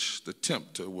in which the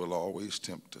tempter will always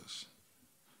tempt us.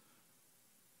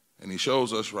 And he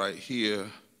shows us right here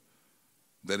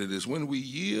that it is when we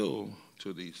yield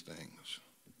to these things,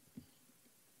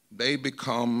 they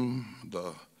become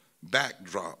the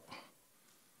backdrop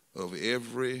of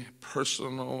every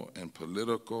personal and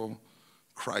political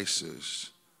crisis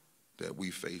that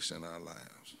we face in our lives.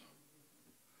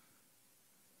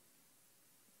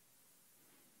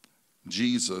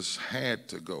 Jesus had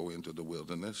to go into the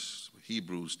wilderness.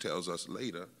 Hebrews tells us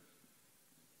later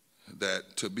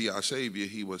that to be our Savior,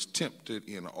 he was tempted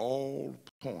in all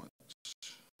points.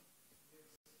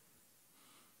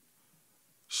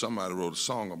 Somebody wrote a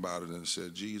song about it and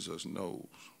said, Jesus knows.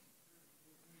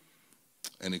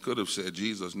 And he could have said,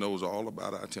 Jesus knows all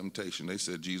about our temptation. They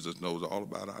said, Jesus knows all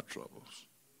about our troubles.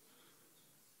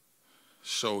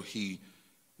 So he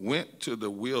went to the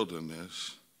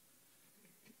wilderness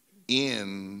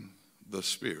in the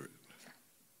Spirit.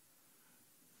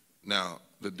 Now,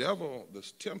 the devil, the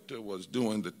tempter, was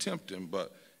doing the tempting,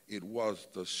 but it was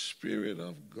the Spirit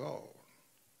of God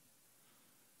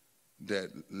that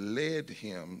led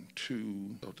him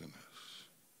to the wilderness.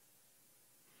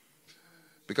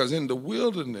 Because in the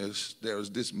wilderness, there's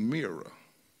this mirror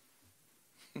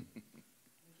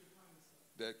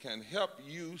that can help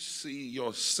you see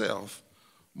yourself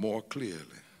more clearly.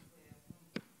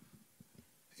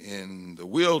 In the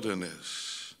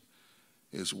wilderness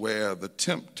is where the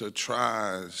tempter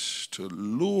tries to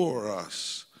lure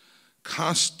us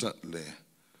constantly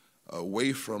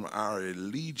away from our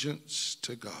allegiance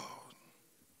to God.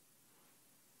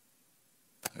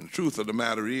 And the truth of the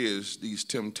matter is, these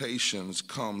temptations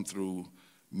come through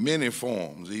many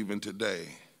forms, even today.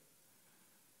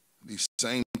 These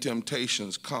same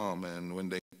temptations come, and when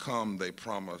they come, they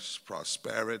promise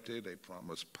prosperity, they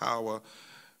promise power,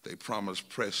 they promise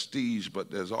prestige, but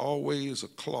there's always a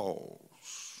clause.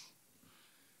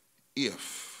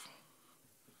 If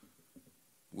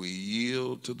we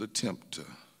yield to the tempter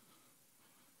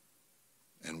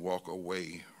and walk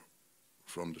away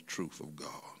from the truth of God.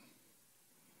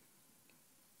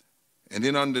 And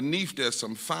then underneath there's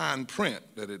some fine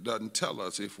print that it doesn't tell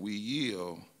us. If we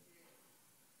yield,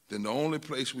 then the only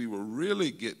place we will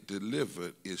really get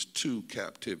delivered is to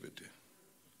captivity.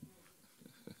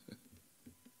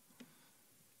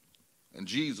 And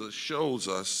Jesus shows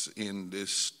us in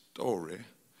this story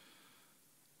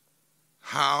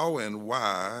how and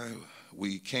why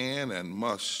we can and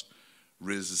must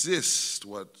resist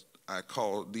what I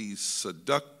call these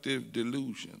seductive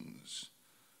delusions.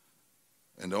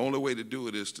 And the only way to do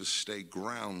it is to stay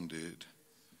grounded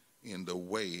in the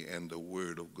way and the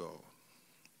word of God.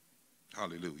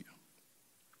 Hallelujah.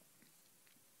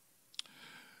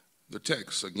 The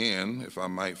text, again, if I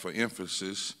might, for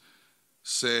emphasis,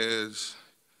 says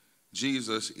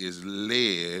Jesus is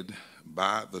led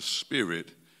by the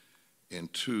Spirit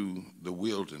into the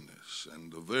wilderness.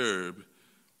 And the verb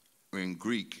in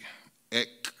Greek,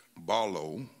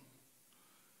 ekbalo,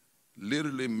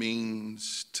 literally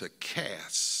means to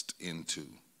cast into,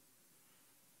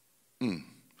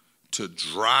 to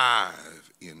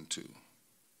drive into.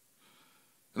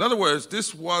 In other words,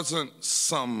 this wasn't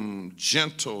some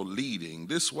gentle leading.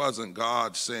 This wasn't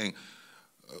God saying,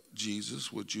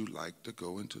 Jesus, would you like to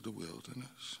go into the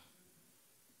wilderness?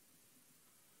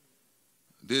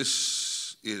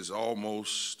 This is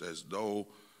almost as though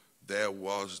there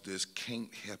was this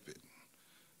can't help it,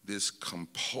 this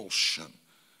compulsion,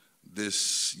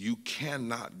 this you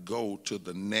cannot go to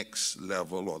the next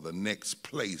level or the next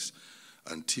place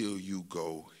until you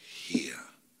go here.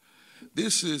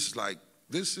 This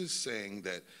is saying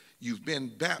that you've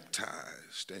been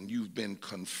baptized and you've been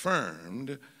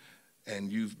confirmed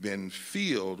and you've been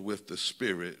filled with the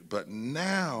Spirit, but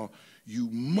now you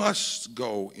must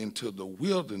go into the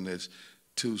wilderness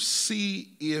to see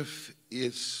if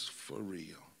it's for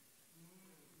real.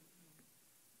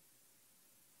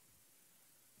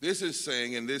 This is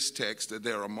saying in this text that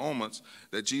there are moments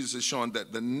that Jesus is showing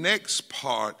that the next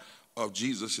part of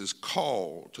Jesus'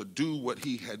 call to do what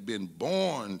he had been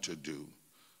born to do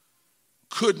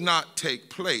could not take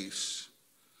place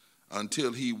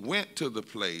until he went to the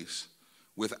place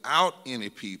without any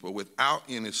people, without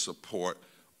any support,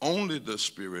 only the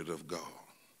Spirit of God.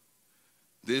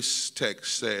 This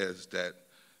text says that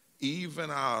even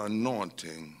our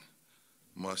anointing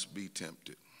must be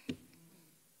tempted.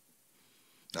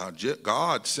 Now,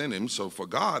 God sent him, so for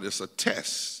God it's a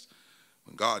test.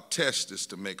 When God tests, it's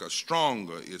to make us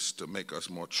stronger, it's to make us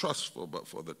more trustful, but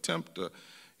for the tempter,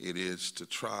 it is to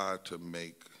try to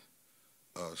make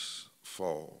us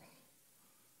fall.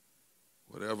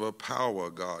 Whatever power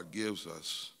God gives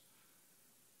us,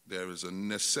 there is a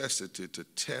necessity to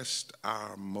test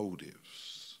our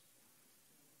motives,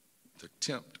 to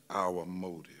tempt our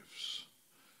motives.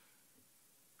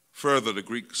 Further, the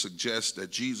Greek suggests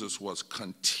that Jesus was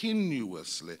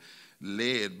continuously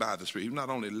led by the Spirit. He was not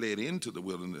only led into the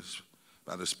wilderness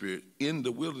by the Spirit, in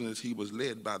the wilderness he was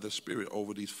led by the Spirit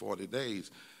over these 40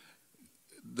 days.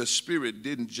 The Spirit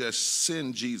didn't just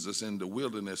send Jesus in the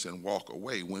wilderness and walk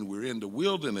away. When we're in the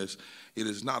wilderness, it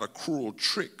is not a cruel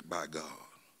trick by God.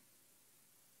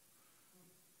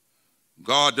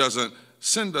 God doesn't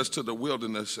send us to the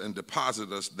wilderness and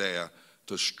deposit us there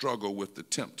to struggle with the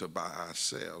tempter by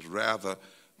ourselves. Rather,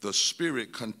 the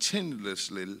Spirit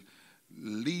continuously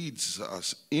leads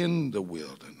us in the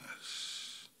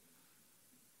wilderness.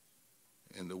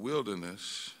 In the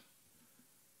wilderness,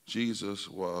 Jesus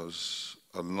was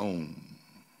alone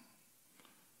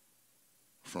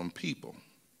from people,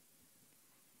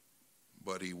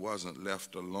 but he wasn't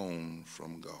left alone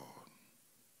from God.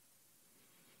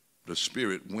 The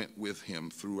Spirit went with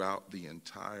him throughout the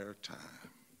entire time.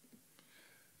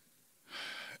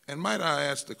 And might I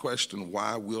ask the question,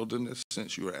 why wilderness,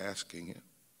 since you are asking it?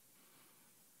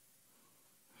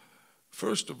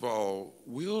 First of all,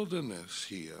 wilderness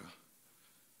here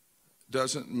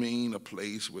doesn't mean a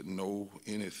place with no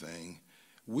anything.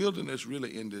 Wilderness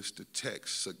really in this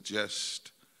text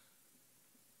suggests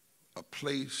a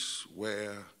place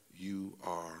where you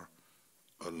are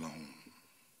alone.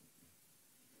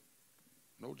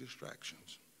 No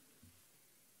distractions.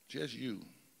 Just you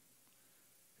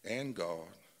and God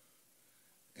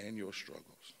and your struggles.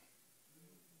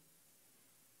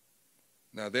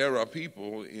 Now, there are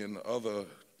people in other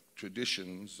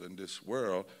traditions in this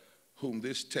world whom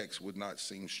this text would not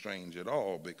seem strange at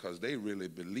all, because they really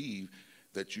believe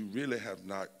that you really have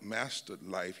not mastered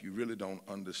life, you really don't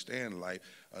understand life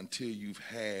until you've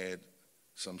had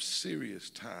some serious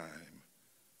time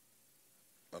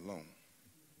alone.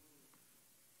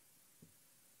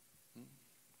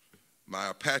 My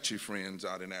Apache friends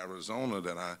out in Arizona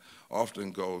that I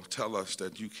often go tell us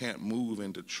that you can't move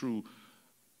into true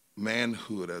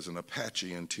manhood as an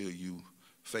Apache until you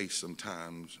face some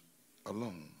times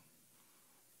alone.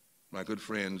 My good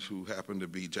friends who happen to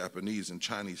be Japanese and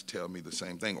Chinese tell me the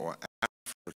same thing, or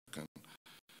African.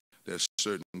 There's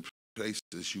certain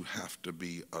places you have to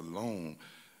be alone.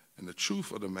 And the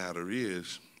truth of the matter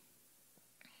is,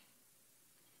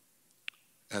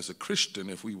 as a Christian,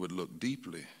 if we would look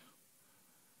deeply,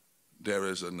 there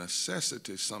is a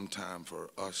necessity sometime for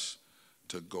us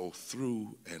to go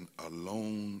through an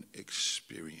alone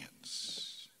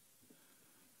experience.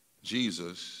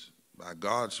 Jesus, by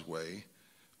God's way,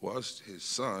 was his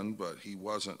son, but he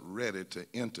wasn't ready to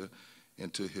enter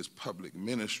into his public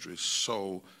ministry,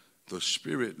 so the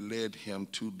Spirit led him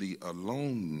to the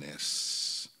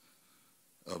aloneness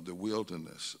of the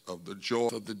wilderness, of the jaw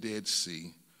of the Dead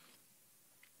Sea,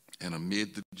 and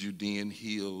amid the Judean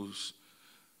hills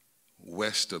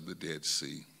west of the Dead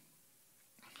Sea,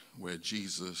 where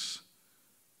Jesus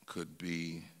could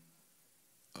be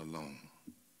alone.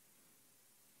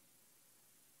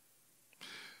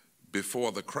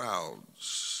 Before the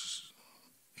crowds,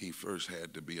 he first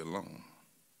had to be alone.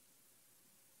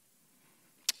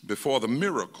 Before the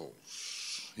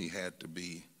miracles, he had to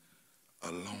be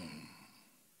alone.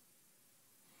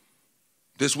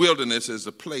 This wilderness is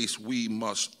a place we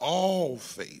must all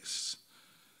face,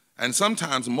 and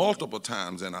sometimes multiple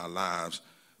times in our lives,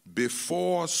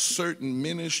 before certain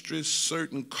ministries,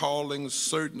 certain callings,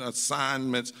 certain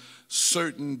assignments,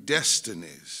 certain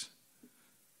destinies.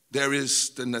 There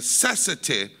is the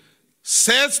necessity,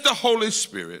 says the Holy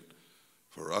Spirit,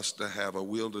 for us to have a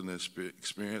wilderness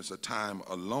experience, a time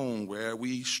alone where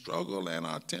we struggle and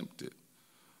are tempted,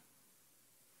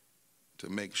 to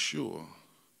make sure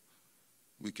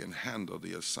we can handle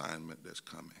the assignment that's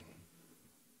coming.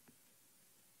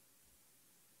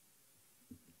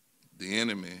 The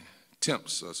enemy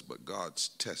tempts us, but God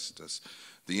tests us.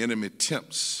 The enemy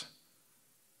tempts,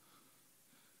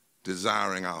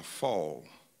 desiring our fall.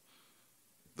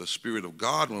 The Spirit of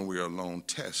God, when we are alone,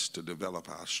 tests to develop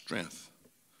our strength.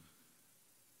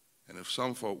 And if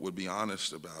some folk would be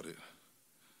honest about it,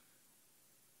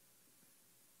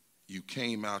 you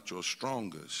came out your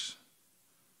strongest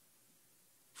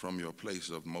from your place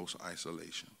of most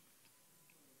isolation.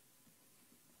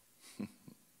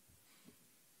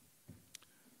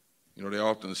 You know, they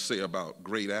often say about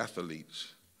great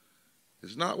athletes,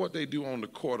 it's not what they do on the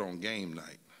court on game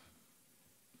night.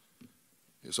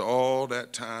 It's all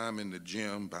that time in the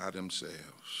gym by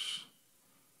themselves,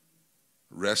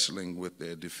 wrestling with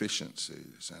their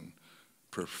deficiencies and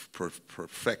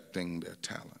perfecting their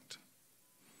talent.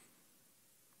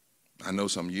 I know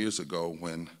some years ago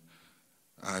when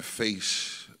I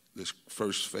first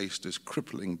faced this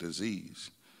crippling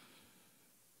disease,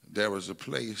 there was a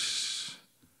place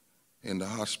in the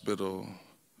hospital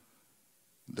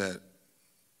that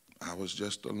I was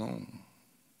just alone.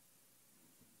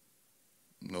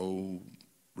 No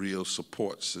real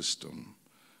support system.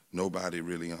 Nobody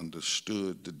really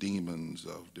understood the demons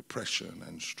of depression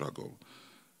and struggle.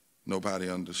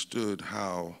 Nobody understood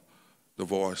how the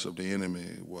voice of the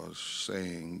enemy was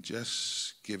saying,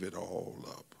 just give it all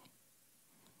up.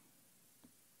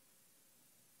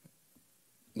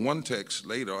 One text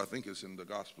later, I think it's in the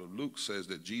Gospel of Luke, says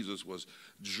that Jesus was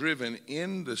driven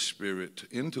in the Spirit,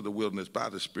 into the wilderness by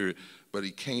the Spirit, but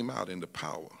he came out in the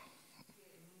power.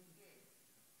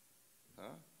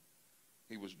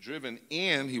 He was driven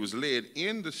in, he was led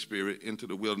in the Spirit into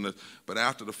the wilderness, but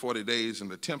after the 40 days and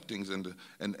the temptings and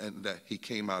that he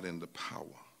came out in the power.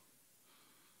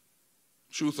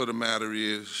 Truth of the matter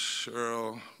is,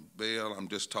 Cheryl, Bale, I'm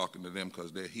just talking to them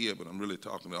because they're here, but I'm really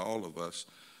talking to all of us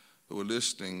who are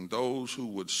listening. Those who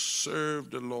would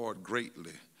serve the Lord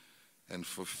greatly and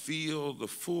fulfill the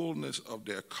fullness of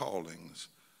their callings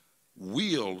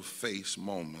will face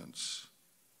moments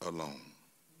alone.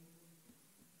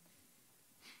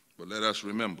 But let us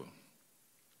remember,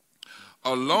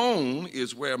 alone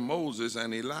is where Moses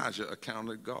and Elijah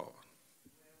encountered God.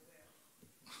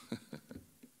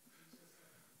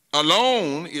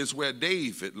 Alone is where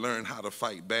David learned how to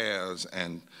fight bears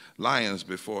and lions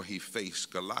before he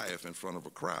faced Goliath in front of a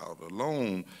crowd.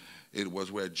 Alone, it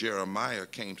was where Jeremiah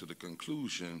came to the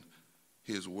conclusion,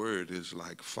 his word is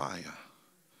like fire,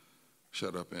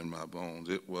 shut up in my bones.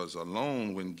 It was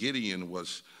alone when Gideon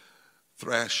was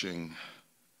thrashing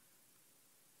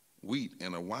wheat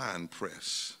in a wine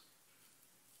press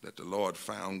that the Lord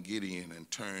found Gideon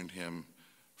and turned him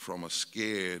from a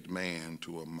scared man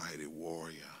to a mighty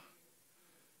warrior.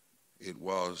 It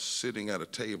was sitting at a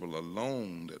table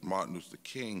alone that Martin Luther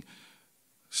King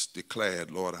declared,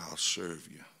 Lord, I'll serve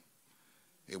you.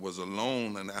 It was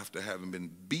alone and after having been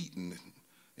beaten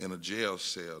in a jail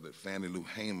cell that Fannie Lou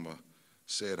Hamer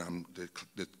said, I'm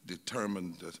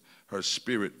determined that her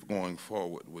spirit going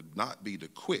forward would not be to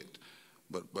quit,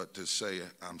 but to say,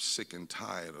 I'm sick and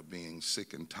tired of being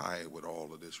sick and tired with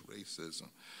all of this racism.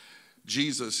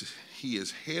 Jesus, he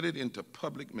is headed into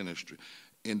public ministry.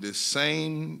 In this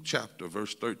same chapter,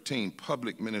 verse 13,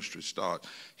 public ministry starts.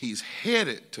 He's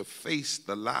headed to face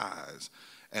the lies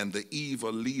and the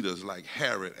evil leaders like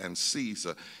Herod and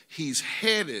Caesar. He's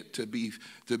headed to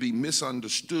be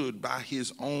misunderstood by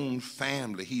his own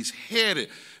family. He's headed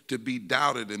to be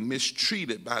doubted and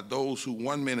mistreated by those who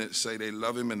one minute say they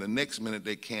love him and the next minute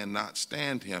they cannot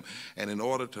stand him. And in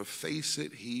order to face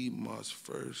it, he must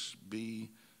first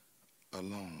be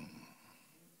alone.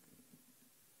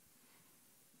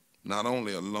 Not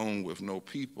only alone with no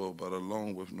people, but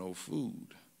alone with no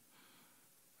food.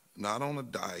 Not on a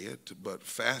diet, but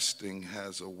fasting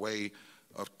has a way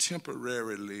of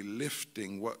temporarily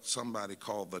lifting what somebody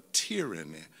called the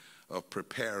tyranny of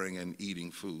preparing and eating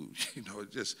food. You know,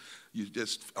 you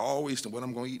just always think, what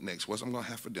I'm going to eat next, what I'm going to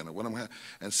have for dinner, what I'm going to have.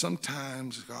 And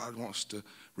sometimes God wants to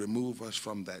remove us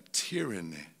from that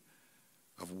tyranny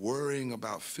of worrying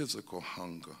about physical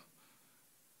hunger.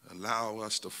 Allow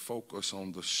us to focus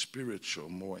on the spiritual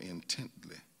more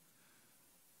intently.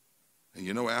 And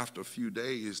you know, after a few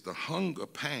days, the hunger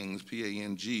pangs,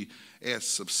 P-A-N-G-S,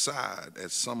 subside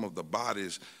as some of the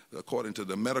bodies, according to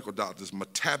the medical doctors,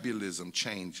 metabolism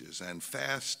changes. And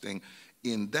fasting,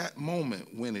 in that moment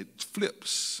when it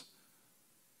flips,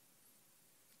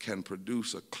 can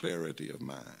produce a clarity of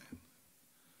mind.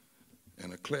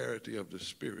 and a clarity of the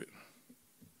spirit.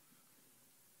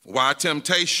 Why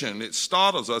temptation? It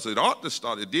startles us. It ought to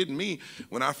start. It did me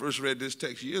when I first read this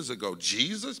text years ago.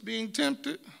 Jesus being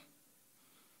tempted?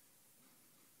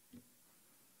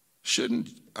 Shouldn't,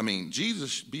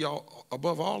 Jesus be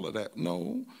above all of that?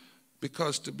 No,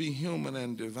 because to be human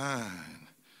and divine,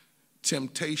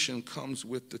 temptation comes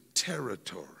with the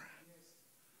territory.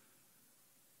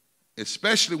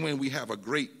 Especially when we have a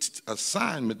great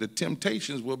assignment, the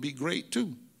temptations will be great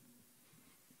too.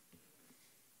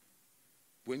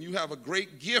 When you have a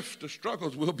great gift, the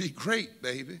struggles will be great,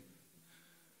 baby.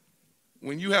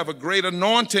 When you have a great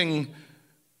anointing,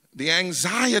 the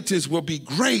anxieties will be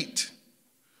great.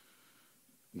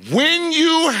 When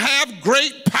you have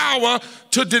great power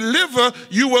to deliver,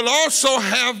 you will also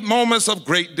have moments of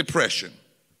great depression.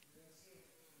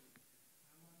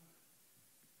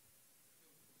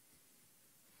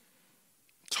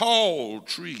 Tall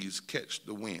trees catch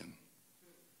the wind.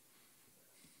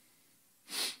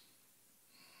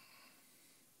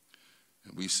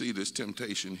 And we see this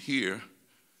temptation here,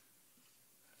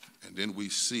 and then we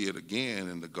see it again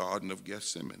in the Garden of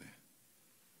Gethsemane.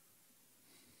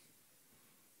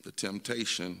 The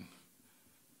temptation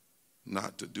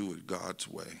not to do it God's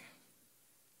way.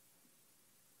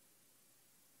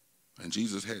 And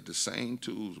Jesus had the same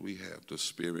tools we have, the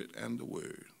Spirit and the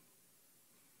Word.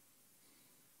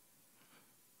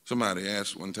 Somebody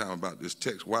asked one time about this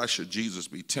text, why should Jesus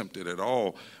be tempted at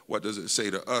all? What does it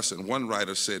say to us? And one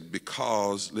writer said,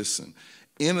 because, listen,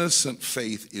 innocent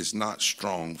faith is not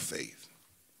strong faith.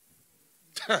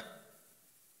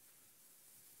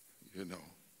 You know,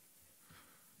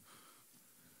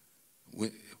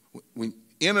 when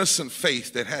innocent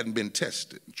faith that hadn't been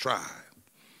tested and tried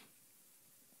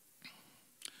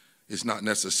is not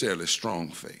necessarily strong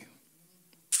faith.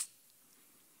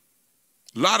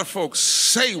 A lot of folks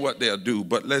say what they'll do,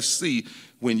 but let's see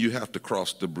when you have to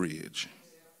cross the bridge.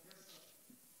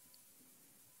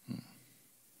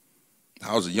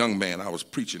 I was a young man. I was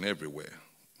preaching everywhere.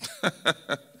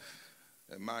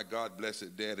 And my God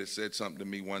blessed daddy said something to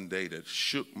me one day that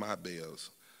shook my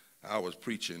bells. I was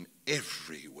preaching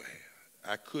everywhere.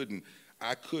 I couldn't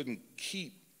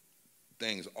keep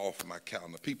things off my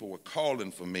calendar. People were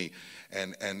calling for me,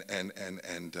 and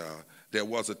there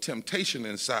was a temptation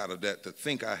inside of that to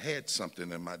think I had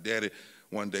something. And my daddy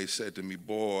one day said to me,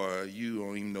 boy, you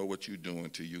don't even know what you're doing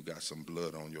till you got some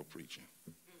blood on your preaching.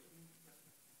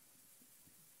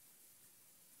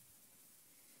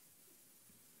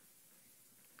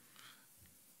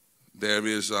 There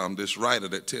is this writer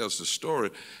that tells the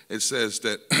story. It says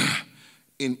that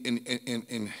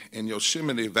in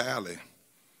Yosemite Valley,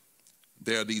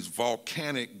 there are these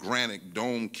volcanic granite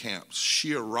dome camps,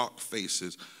 sheer rock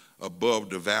faces above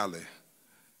the valley.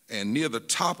 And near the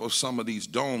top of some of these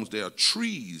domes, there are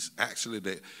trees actually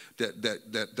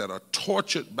that are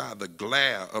tortured by the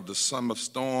glare of the summer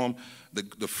storm,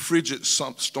 the frigid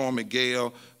stormy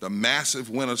gale, the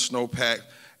massive winter snowpack.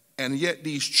 And yet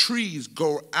these trees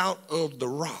go out of the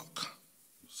rock.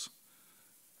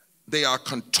 They are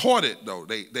contorted though.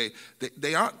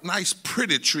 They aren't nice,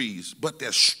 pretty trees, but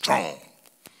they're strong.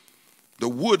 The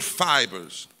wood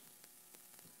fibers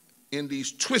in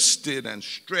these twisted and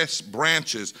stressed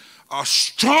branches are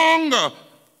stronger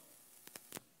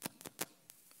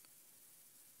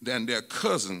than their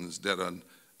cousins that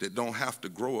don't have to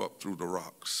grow up through the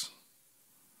rocks.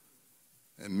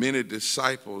 And many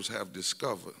disciples have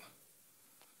discovered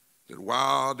that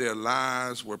while their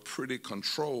lives were pretty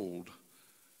controlled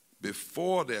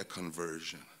before their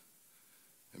conversion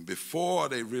and before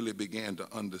they really began to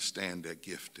understand their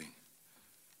gifting,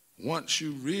 once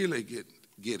you really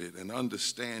get it and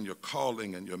understand your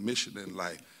calling and your mission in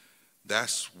life,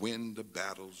 that's when the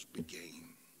battles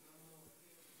begin.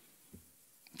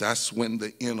 That's when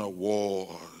the inner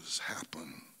wars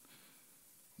happen.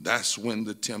 That's when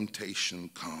the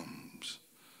temptation comes.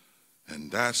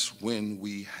 And that's when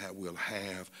we will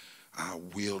have our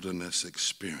wilderness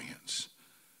experience.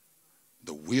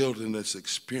 The wilderness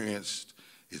experience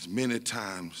is many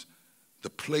times the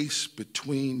place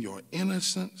between your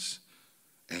innocence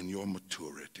and your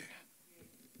maturity.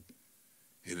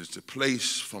 It is the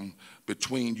place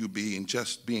between you being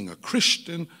a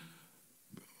Christian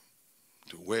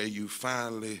to where you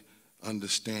finally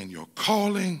understand your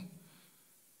calling,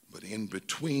 but in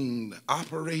between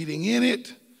operating in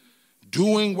it,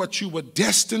 doing what you were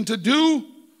destined to do,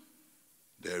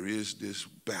 there is this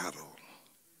battle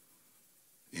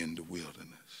in the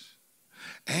wilderness.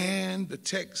 And the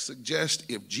text suggests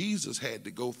if Jesus had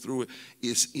to go through it,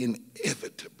 it's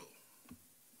inevitable.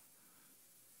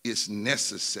 It's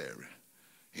necessary.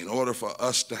 in order for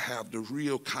us to have the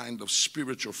real kind of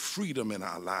spiritual freedom in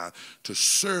our lives to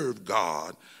serve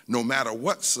God, no matter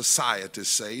what society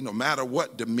say, no matter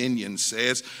what dominion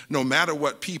says, no matter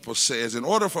what people says, in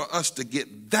order for us to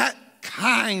get that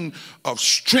kind of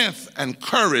strength and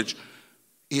courage,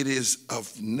 it is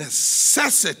of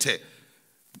necessity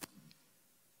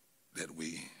that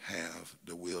we have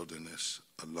the wilderness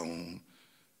alone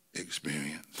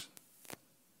experience.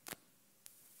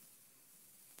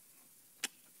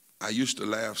 I used to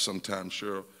laugh sometimes,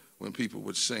 Cheryl, when people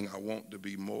would sing, "I want to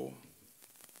be more."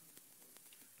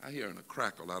 I hear in a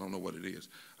crackle, I don't know what it is.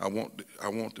 I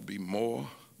want to be more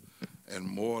and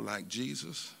more like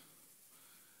Jesus.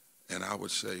 And I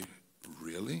would say,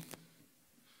 really?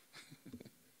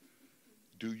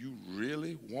 Do you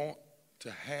really want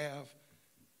to have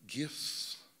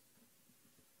gifts?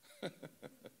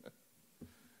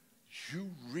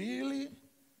 You really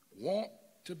want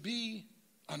to be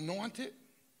anointed?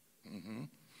 Mm-hmm.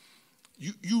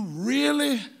 You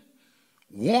really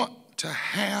want to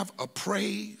have a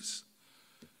praise?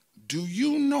 Do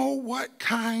you know what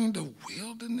kind of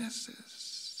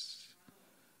wildernesses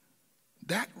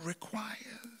that requires?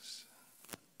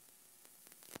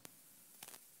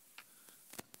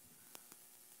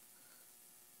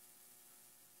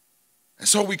 And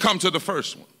so we come to the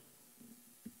first one.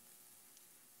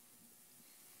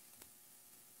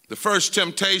 The first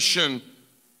temptation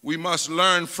we must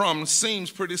learn from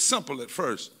seems pretty simple at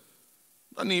first.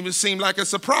 Doesn't even seem like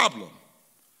it's a problem.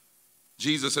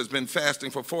 Jesus has been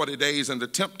fasting for 40 days, and the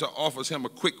tempter offers him a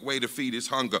quick way to feed his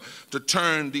hunger, to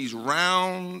turn these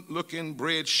round-looking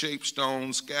bread-shaped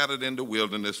stones scattered in the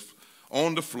wilderness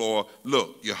on the floor.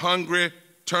 Look, you're hungry,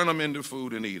 turn them into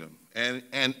food and eat them.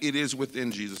 And it is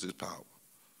within Jesus' power.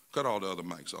 Cut all the other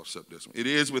mics off except this one. It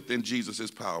is within Jesus'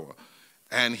 power.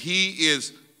 And he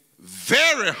is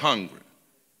very hungry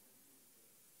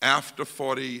after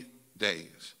 40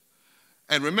 days.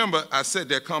 And remember, I said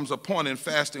there comes a point in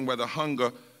fasting where the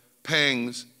hunger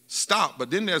pangs stop, but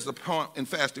then there's a point in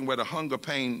fasting where the hunger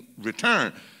pain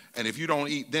return. And if you don't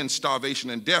eat, then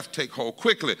starvation and death take hold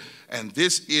quickly. And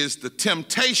this is the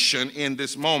temptation in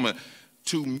this moment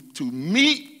to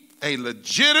meet a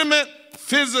legitimate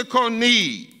physical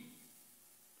need.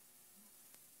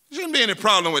 There shouldn't be any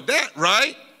problem with that,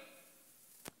 right?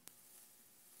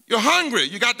 You're hungry.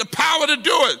 You got the power to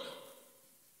do it.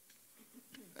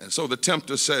 And so the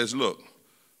tempter says, look,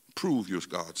 prove you're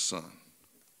God's son.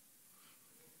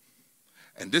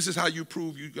 And this is how you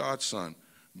prove you're God's son.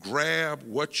 Grab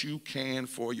what you can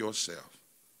for yourself.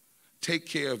 Take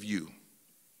care of you.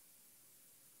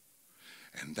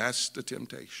 And that's the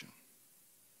temptation.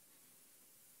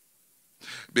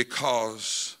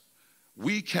 Because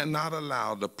we cannot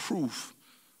allow the proof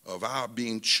of our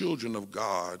being children of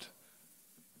God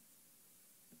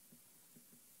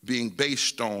being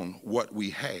based on what we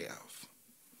have.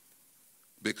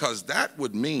 Because that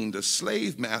would mean the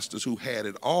slave masters who had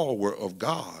it all were of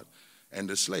God and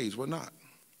the slaves were not.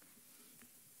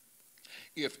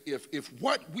 If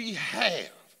what we have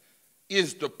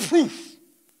is the proof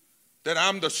that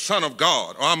I'm the son of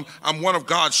God or I'm one of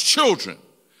God's children,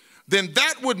 then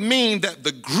that would mean that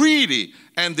the greedy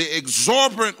and the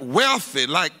exorbitant wealthy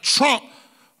like Trump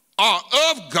are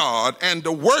of God, and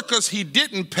the workers he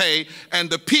didn't pay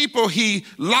and the people he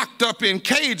locked up in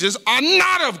cages are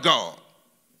not of God.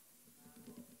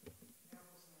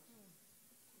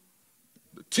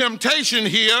 The temptation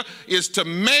here is to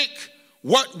make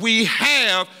what we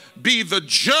have be the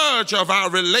judge of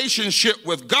our relationship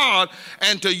with God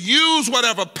and to use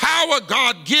whatever power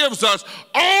God gives us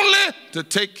only to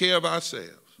take care of ourselves.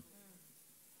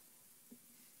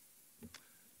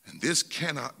 And this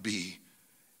cannot be.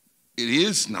 It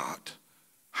is not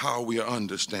how we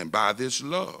understand. By this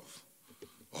love,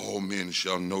 all men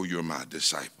shall know you're my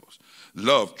disciples.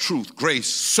 Love, truth,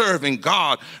 grace, serving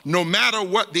God, no matter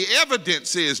what the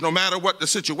evidence is, no matter what the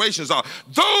situations are.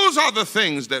 Those are the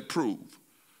things that prove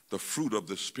the fruit of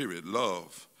the Spirit: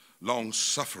 love,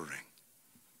 long-suffering,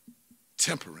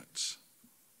 temperance.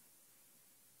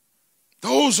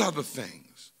 Those are the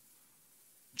things.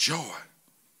 Joy.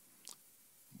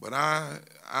 But I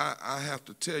have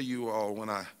to tell you all,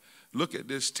 when I look at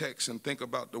this text and think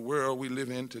about the world we live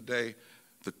in today,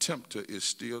 the tempter is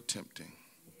still tempting.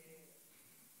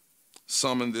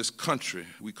 Some in this country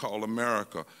we call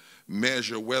America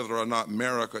measure whether or not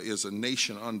America is a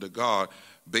nation under God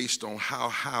based on how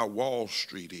high Wall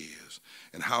Street is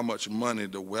and how much money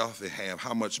the wealthy have,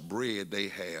 how much bread they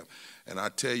have. And I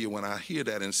tell you, when I hear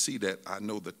that and see that, I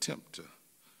know the tempter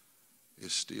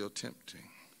is still tempting.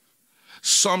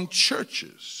 Some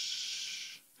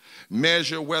churches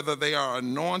measure whether they are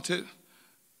anointed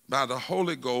by the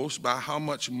Holy Ghost by how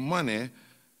much money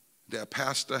their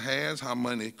pastor has, how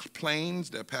many planes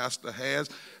their pastor has,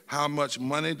 how much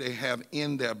money they have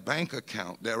in their bank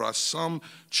account. There are some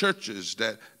churches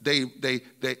that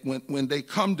when they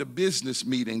come to business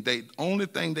meeting, the only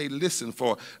thing they listen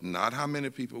for, not how many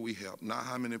people we help, not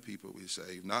how many people we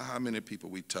save, not how many people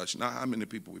we touch, not how many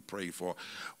people we pray for,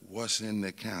 what's in the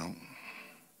account.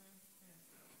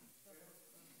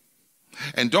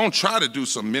 And don't try to do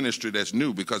some ministry that's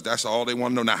new, because that's all they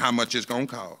want to know now, how much it's going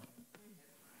to cost.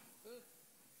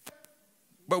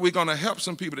 But we're going to help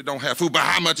some people that don't have food, but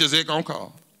how much is it going to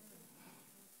cost?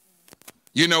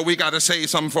 You know, we got to save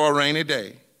something for a rainy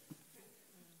day.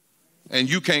 And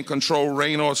you can't control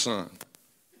rain or sun.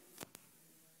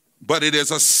 But it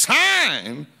is a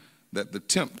sign that the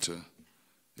tempter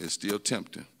is still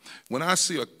tempting. When I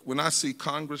see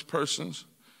congresspersons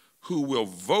who will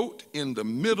vote in the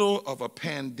middle of a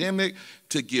pandemic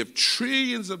to give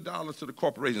trillions of dollars to the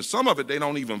corporations, some of it they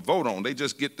don't even vote on. They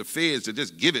just get the feds to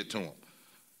just give it to them.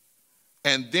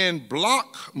 And then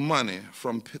block money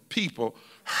from people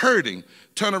hurting,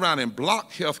 turn around and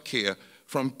block health care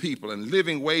from people and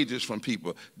living wages from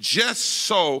people, just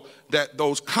so that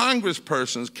those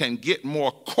congresspersons can get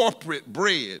more corporate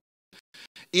bread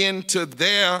into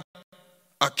their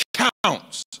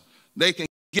accounts. They can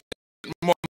get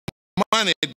more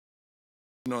money. You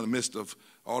know, in the midst of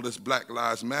all this Black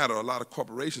Lives Matter, a lot of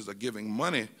corporations are giving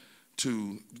money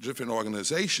to different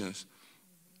organizations.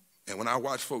 And when I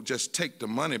watch folks just take the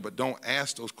money but don't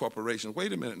ask those corporations,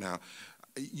 wait a minute now,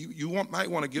 might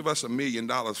want to give us $1 million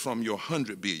from your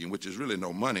 $100 billion, which is really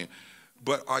no money,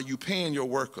 but are you paying your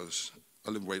workers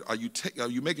a living wage? Are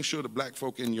you making sure the black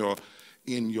folk in your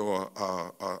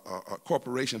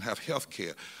corporation have health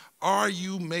care? Are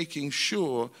you making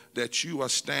sure that you are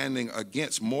standing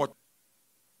against more?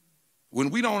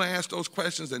 When we don't ask those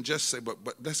questions and just say, but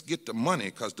let's get the money,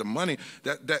 because the money,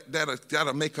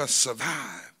 that'll make us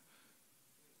survive.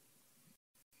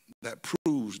 That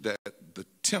proves that the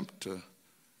tempter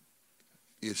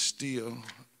is still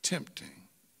tempting.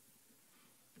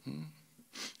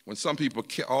 When some people,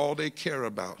 all they care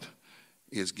about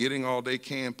is getting all they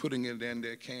can, putting it in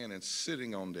their can, and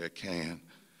sitting on their can,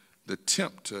 the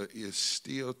tempter is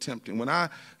still tempting. When I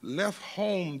left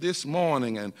home this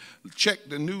morning and checked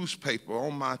the newspaper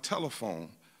on my telephone,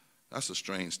 that's a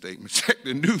strange statement. Check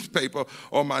the newspaper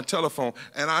on my telephone,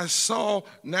 and I saw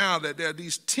now that there are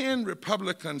these 10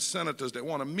 Republican senators that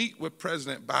want to meet with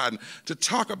President Biden to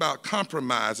talk about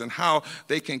compromise and how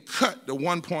they can cut the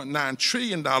 $1.9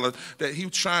 trillion that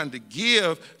he's trying to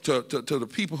give to the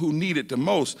people who need it the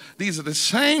most. These are the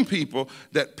same people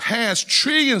that passed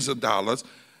trillions of dollars,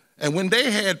 and when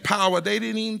they had power, they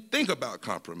didn't even think about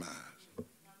compromise.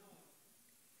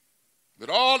 But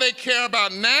all they care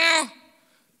about now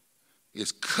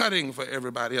is cutting for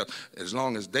everybody else. As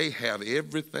long as they have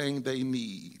everything they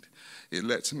need, it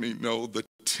lets me know the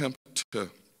tempter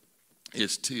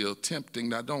is still tempting.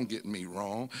 Now, don't get me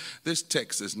wrong. This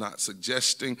text is not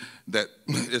suggesting that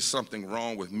there's something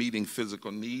wrong with meeting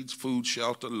physical needs, food,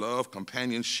 shelter, love,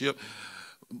 companionship.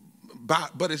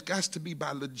 But it's got to be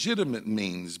by legitimate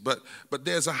means. But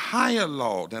there's a higher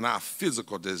law than our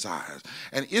physical desires.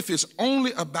 And if it's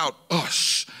only about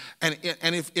us, and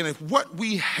if what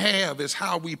we have is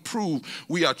how we prove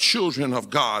we are children of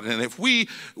God, and if we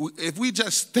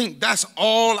just think that's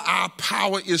all our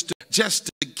power is to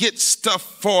just to get stuff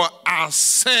for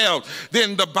ourselves,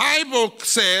 then the Bible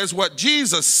says what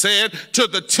Jesus said to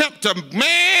the tempter: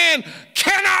 man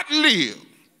cannot live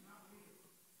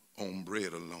on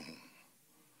bread alone,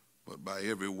 but by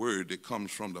every word that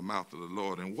comes from the mouth of the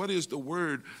Lord. And what is the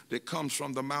word that comes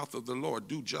from the mouth of the Lord?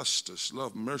 Do justice,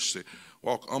 love mercy,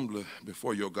 walk humbly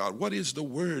before your God. What is the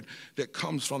word that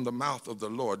comes from the mouth of the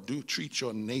Lord? Do treat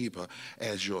your neighbor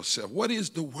as yourself. What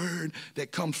is the word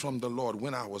that comes from the Lord?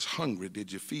 When I was hungry,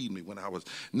 did you feed me? When I was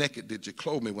naked, did you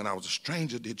clothe me? When I was a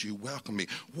stranger, did you welcome me?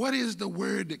 What is the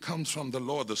word that comes from the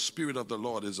Lord? The Spirit of the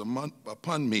Lord is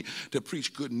upon me to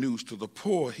preach good news to the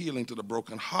poor, healing to the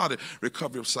brokenhearted,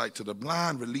 recovery of sight to the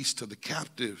blind, release to the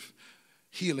captive,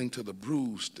 healing to the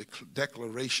bruised,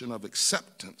 declaration of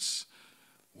acceptance.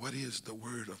 What is the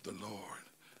word of the Lord?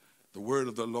 The word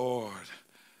of the Lord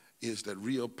is that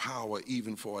real power,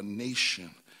 even for a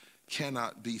nation,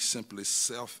 cannot be simply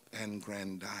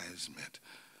self-aggrandizement.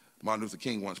 Martin Luther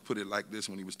King once put it like this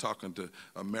when he was talking to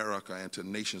America and to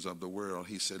nations of the world.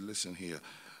 He said, listen here,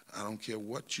 I don't care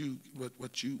what you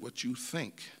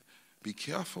think. Be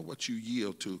careful what you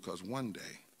yield to, because one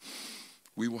day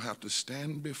we will have to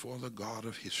stand before the God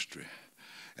of history.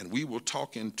 And we will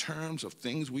talk in terms of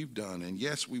things we've done. And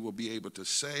yes, we will be able to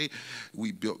say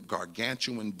we built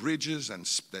gargantuan bridges and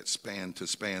that span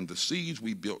the seas.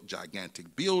 We built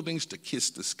gigantic buildings to kiss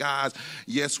the skies.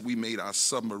 Yes, we made our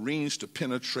submarines to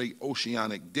penetrate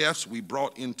oceanic depths. We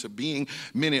brought into being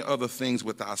many other things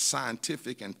with our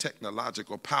scientific and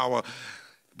technological power.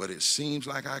 But it seems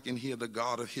like I can hear the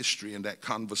God of history in that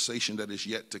conversation that is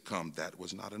yet to come. That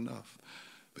was not enough.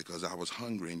 Because I was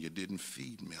hungry and you didn't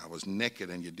feed me. I was naked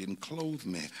and you didn't clothe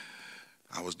me.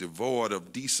 I was devoid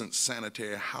of decent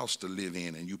sanitary house to live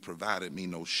in and you provided me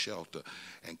no shelter.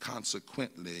 And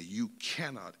consequently, you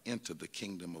cannot enter the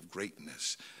kingdom of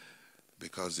greatness.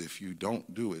 Because if you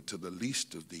don't do it to the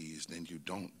least of these, then you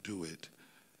don't do it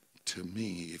to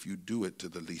me. If you do it to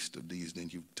the least of these, then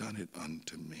you've done it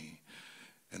unto me.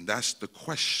 And that's the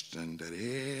question that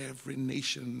every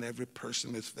nation and every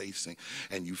person is facing.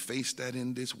 And you face that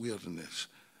in this wilderness.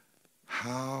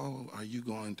 How are you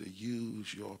going to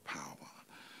use your power?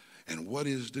 And what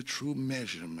is the true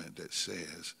measurement that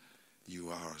says you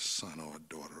are a son or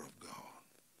a daughter of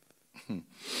God?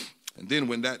 And then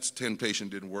when that temptation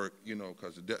didn't work, you know,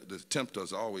 because the tempter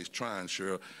is always trying,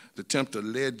 sure. The tempter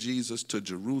led Jesus to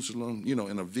Jerusalem, you know,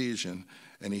 in a vision.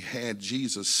 And he had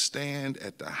Jesus stand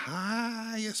at the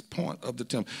highest point of the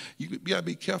temple. You got to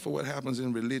be careful what happens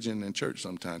in religion and church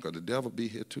sometimes, because the devil be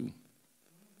here too.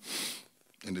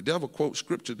 And the devil quotes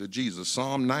scripture to Jesus,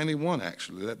 Psalm 91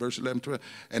 actually, that verse 11, 12.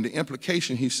 And the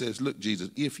implication, he says, look, Jesus,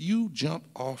 if you jump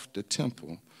off the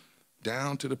temple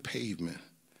down to the pavement,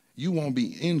 you won't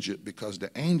be injured because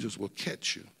the angels will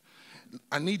catch you.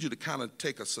 I need you to kind of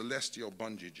take a celestial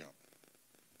bungee jump.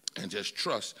 And just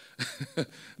trust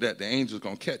that the angel's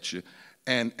going to catch you.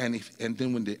 And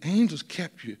then when the angels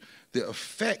catch you, the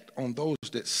effect on those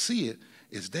that see it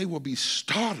is they will be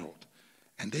startled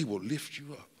and they will lift you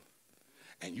up.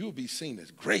 And you'll be seen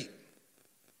as great.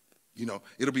 You know,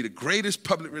 it'll be the greatest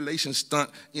public relations stunt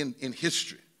in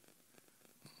history.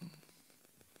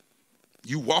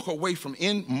 You walk away from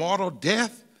immortal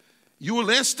death, you will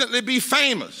instantly be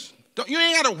famous. You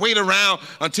ain't got to wait around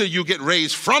until you get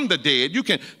raised from the dead. You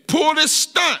can pull this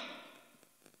stunt.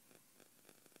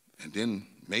 And then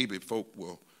maybe folk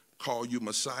will call you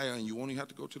Messiah and you won't even have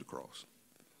to go to the cross.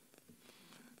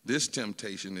 This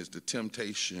temptation is the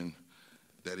temptation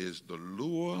that is the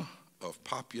lure of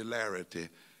popularity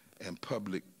and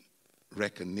public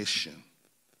recognition,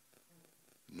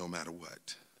 no matter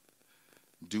what.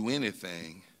 Do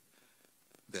anything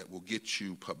that will get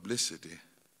you publicity.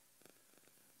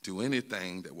 Do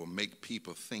anything that will make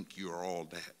people think you're all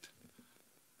that.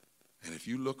 And if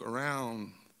you look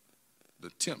around,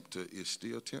 the tempter is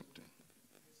still tempting.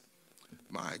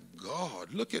 My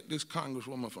God, look at this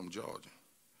congresswoman from Georgia.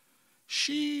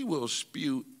 She will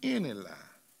spew any lie.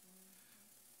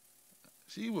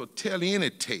 She will tell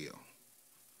any tale.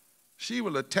 She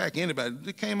will attack anybody.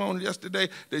 It came on yesterday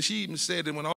that she even said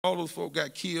that when all those folk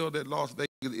got killed at Las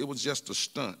Vegas, it was just a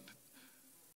stunt,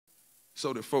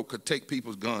 so that folk could take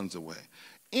people's guns away.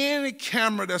 Any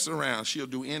camera that's around, she'll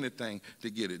do anything to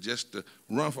get it, just to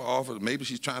run for office. Maybe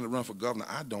she's trying to run for governor.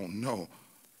 I don't know.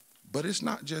 But it's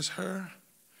not just her.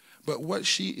 But what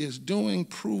she is doing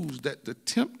proves that the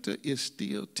tempter is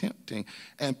still tempting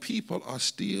and people are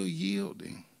still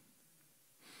yielding.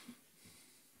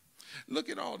 Look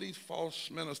at all these false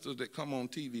ministers that come on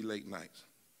TV late nights.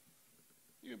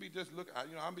 You'll be just looking,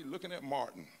 I'll be looking at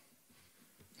Martin.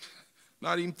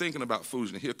 Not even thinking about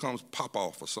foolishness. Here comes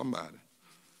Pop-Off or somebody,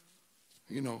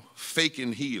 you know,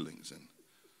 faking healings.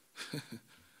 And,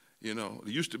 you know,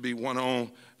 there used to be one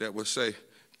on that would say,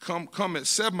 come at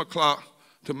 7 o'clock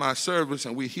to my service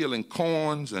and we're healing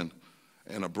corns and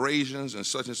abrasions and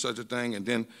such a thing. And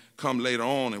then come later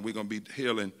on and we're going to be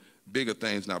healing bigger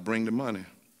things. Now bring the money.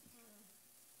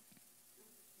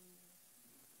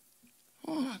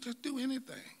 Oh, just do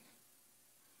anything.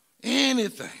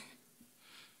 Anything.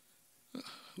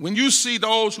 When you see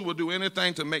those who will do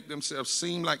anything to make themselves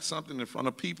seem like something in front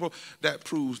of people, that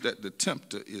proves that the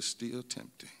tempter is still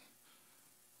tempting.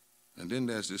 And then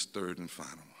there's this third and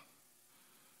final one.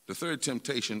 The third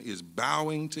temptation is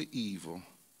bowing to evil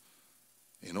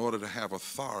in order to have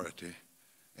authority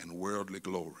and worldly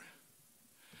glory.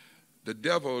 The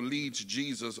devil leads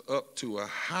Jesus up to a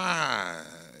high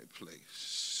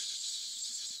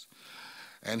place,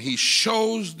 and he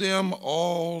shows them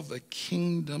all the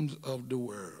kingdoms of the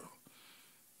world.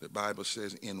 The Bible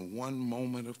says in one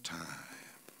moment of time.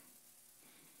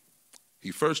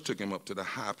 He first took him up to the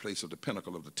high place of the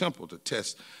pinnacle of the temple to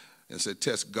test, and said,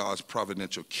 test God's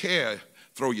providential care.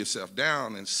 Throw yourself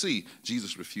down and see.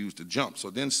 Jesus refused to jump. So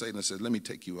then Satan said, let me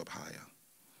take you up higher.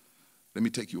 Let me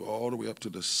take you all the way up to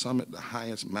the summit, the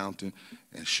highest mountain,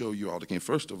 and show you all the kingdom.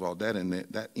 First of all, that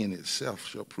in itself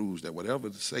shall prove that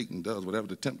whatever Satan does, whatever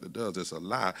the tempter does, it's a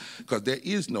lie, because there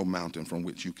is no mountain from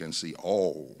which you can see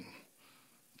all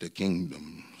the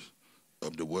kingdoms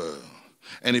of the world.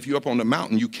 And if you're up on the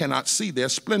mountain, you cannot see their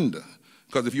splendor,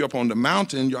 because if you're up on the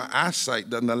mountain, your eyesight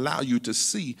doesn't allow you to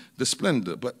see the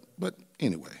splendor. But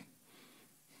anyway,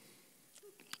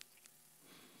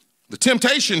 the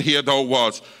temptation here, though,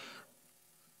 was,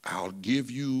 I'll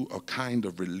give you a kind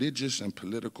of religious and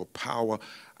political power.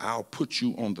 I'll put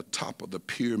you on the top of the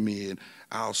pyramid.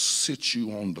 I'll sit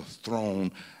you on the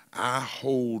throne. I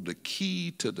hold the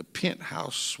key to the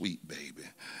penthouse suite, baby.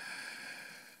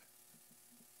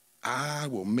 I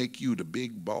will make you the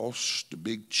big boss, the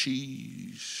big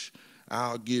cheese.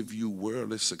 I'll give you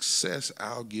worldly success.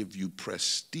 I'll give you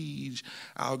prestige.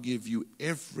 I'll give you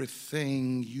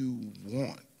everything you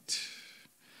want.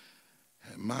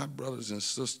 And my brothers and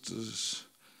sisters,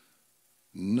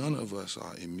 none of us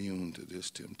are immune to this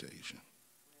temptation.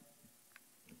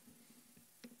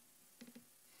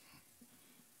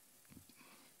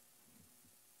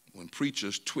 When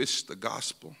preachers twist the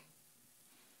gospel,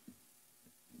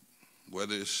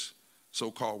 whether it's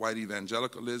so-called white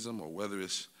evangelicalism or whether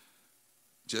it's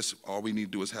just all we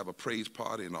need to do is have a praise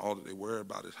party and all that they worry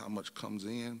about is how much comes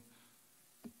in,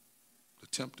 the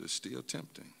tempter is still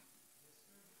tempting.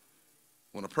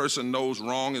 When a person knows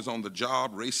wrong is on the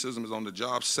job, racism is on the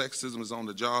job, sexism is on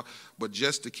the job, but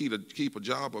just to keep a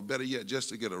job, or better yet, just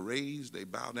to get a raise, they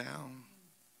bow down.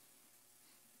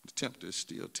 The tempter is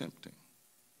still tempting.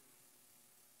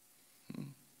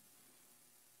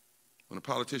 When a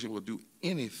politician will do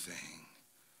anything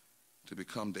to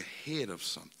become the head of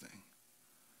something,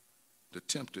 the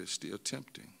tempter is still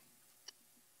tempting.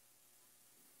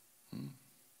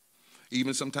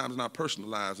 Even sometimes in our personal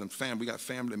lives and family, we got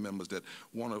family members that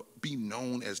want to be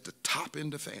known as the top in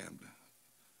the family.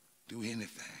 Do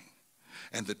anything.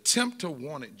 And the tempter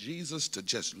wanted Jesus to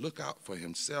just look out for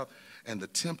himself. And the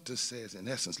tempter says, in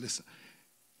essence, listen,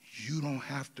 you don't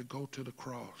have to go to the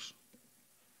cross.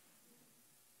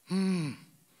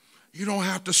 You don't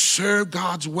have to serve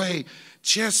God's way.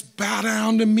 Just bow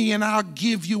down to me and I'll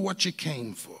give you what you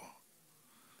came for.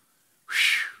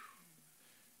 Whew.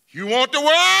 You want the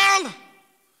world?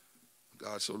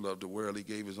 God so loved the world, he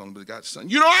gave his only begotten son.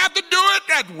 You don't have to do it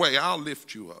that way. I'll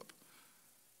lift you up.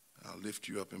 I'll lift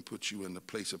you up and put you in the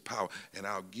place of power, and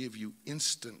I'll give you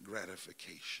instant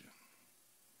gratification.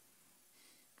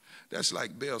 That's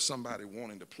like Bill, somebody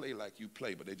wanting to play like you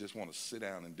play, but they just want to sit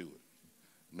down and do it.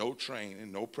 No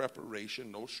training, no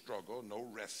preparation, no struggle, no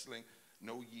wrestling,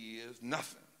 no years,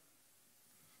 nothing.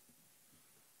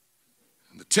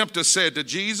 And the tempter said to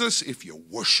Jesus, if you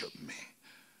worship me,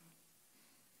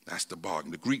 that's the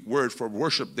bargain. The Greek word for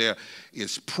worship there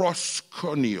is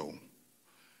proskuneo.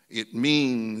 It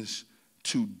means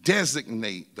to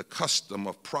designate the custom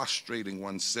of prostrating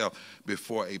oneself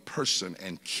before a person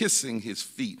and kissing his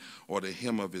feet or the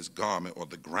hem of his garment or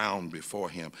the ground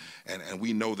before him. And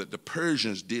we know that the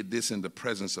Persians did this in the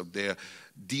presence of their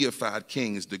deified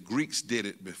kings. The Greeks did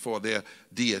it before their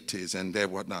deities and their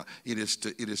whatnot. It is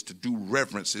to do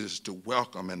reverence. It is to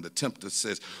welcome. And the tempter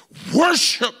says,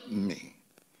 worship me.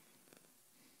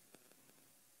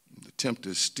 The tempter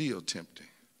is still tempting.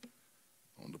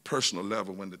 On the personal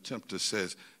level, when the tempter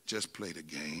says, just play the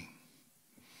game.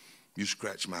 You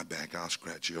scratch my back, I'll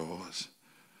scratch yours.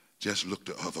 Just look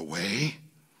the other way.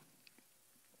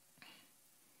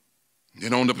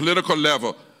 Then on the political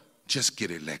level, just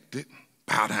get elected,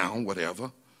 bow down,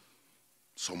 whatever.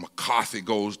 So McCarthy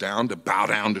goes down to bow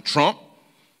down to Trump.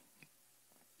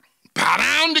 Bow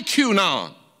down to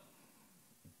QAnon.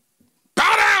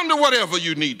 Bow down to whatever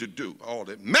you need to do. All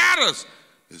that matters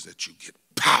is that you get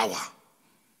power.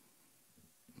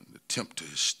 Tempter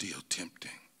is still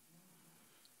tempting.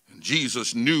 And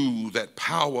Jesus knew that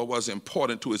power was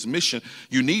important to his mission.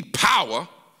 You need power,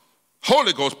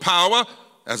 Holy Ghost power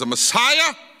as a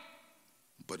Messiah,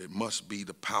 but it must be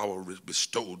the power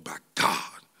bestowed by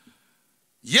God.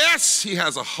 Yes, he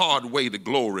has a hard way to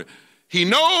glory. He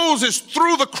knows it's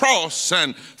through the cross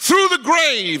and through the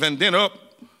grave and then up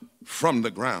from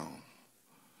the ground.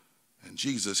 And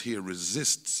Jesus here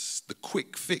resists the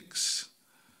quick fix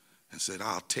and said,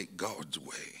 I'll take God's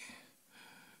way.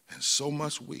 And so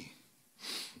must we.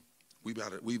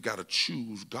 We've got to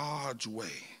choose God's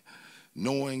way,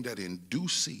 knowing that in due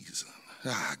season,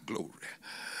 glory.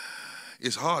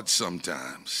 It's hard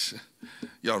sometimes.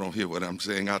 Y'all don't hear what I'm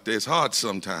saying out there. It's hard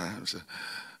sometimes.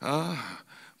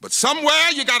 But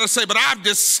somewhere you got to say, but I've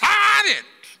decided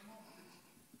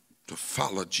to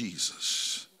follow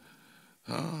Jesus.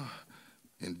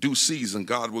 In due season,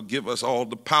 God will give us all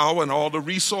the power and all the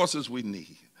resources we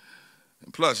need.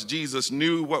 And plus, Jesus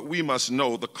knew what we must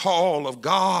know. The call of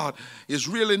God is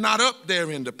really not up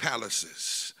there in the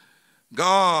palaces.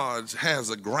 God has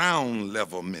a ground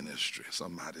level ministry,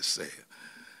 somebody said.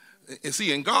 You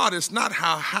see, in God, it's not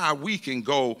how high we can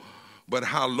go, but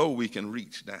how low we can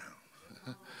reach down.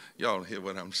 Y'all hear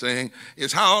what I'm saying?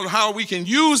 It's how we can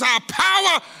use our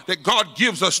power that God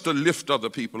gives us to lift other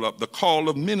people up. The call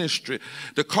of ministry,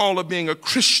 the call of being a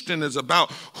Christian is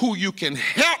about who you can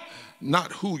help,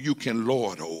 not who you can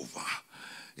lord over.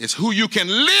 It's who you can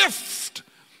lift,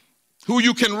 who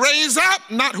you can raise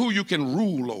up, not who you can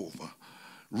rule over.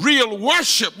 Real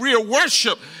worship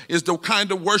is the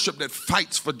kind of worship that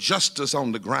fights for justice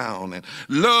on the ground and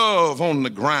love on the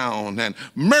ground and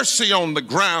mercy on the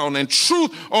ground and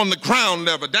truth on the ground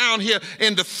level, down here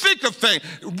in the thick of things.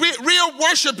 Real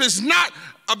worship is not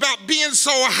about being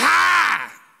so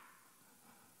high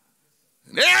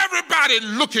and everybody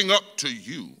looking up to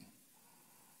you.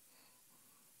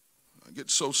 I get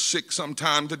so sick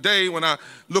sometime today when I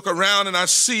look around and I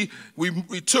see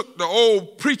we took the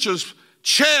old preacher's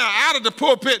chair out of the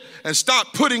pulpit and start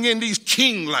putting in these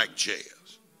king-like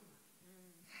chairs.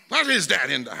 What is that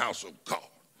in the house of God?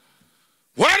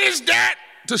 What is that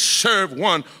to serve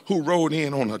one who rode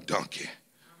in on a donkey?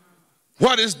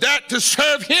 What is that to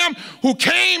serve him who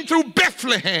came through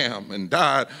Bethlehem and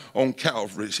died on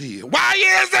Calvary's hill? Why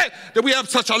is it that we have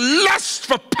such a lust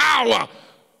for power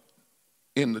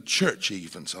in the church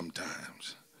even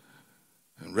sometimes?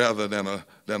 And rather than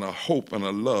a hope and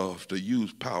a love to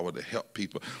use power to help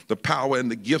people. The power and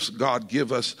the gifts God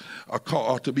give us are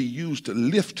to be used to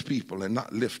lift people and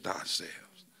not lift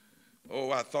ourselves. Oh,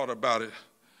 I thought about it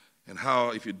and how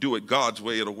if you do it God's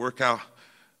way, it'll work out.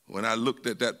 When I looked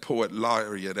at that poet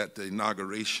laureate at the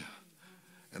inauguration,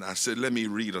 and I said, let me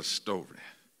read a story.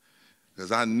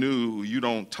 Because I knew you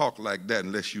don't talk like that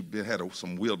unless you've had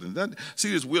some wilderness.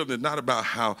 See, this wilderness is not about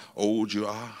how old you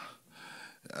are.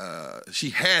 She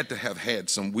had to have had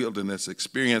some wilderness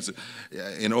experience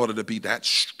in order to be that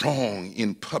strong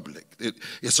in public.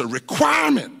 It's a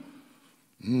requirement.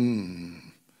 And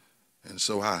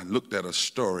so I looked at a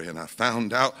story and I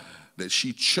found out that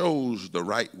she chose the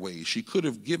right way. She could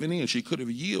have given in. She could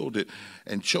have yielded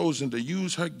and chosen to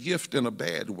use her gift in a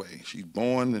bad way. She's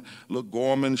born, look,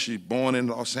 Gorman, she's born in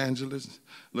Los Angeles.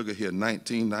 Look at here,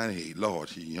 1998. Lord,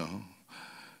 she's young.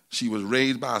 She was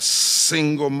raised by a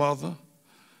single mother,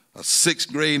 a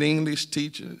 6th grade English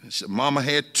teacher. Mama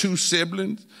had 2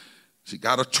 siblings. She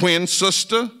got a twin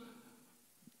sister.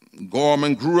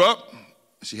 Gorman grew up.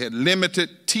 She had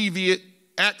limited TV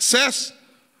access.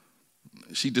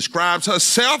 She describes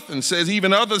herself and says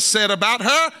even others said about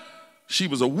her, she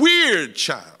was a weird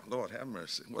child. Lord have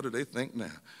mercy. What do they think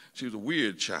now? She was a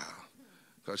weird child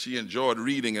because she enjoyed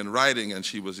reading and writing and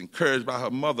she was encouraged by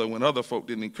her mother when other folk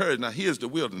didn't encourage. Now here's the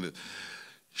wilderness.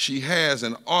 She has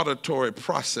an auditory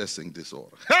processing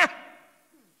disorder.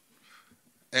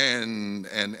 and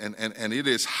it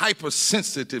is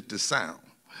hypersensitive to sound.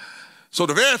 So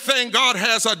the very thing God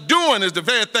has her doing is the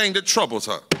very thing that troubles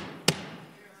her.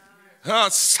 Her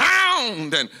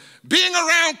sound and being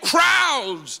around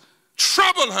crowds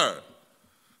trouble her.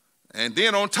 And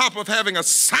then on top of having a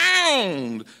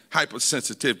sound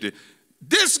hypersensitivity,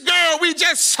 this girl we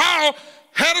just saw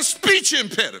had a speech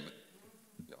impediment.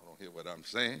 Y'all don't hear what I'm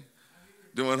saying?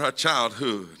 During her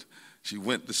childhood, she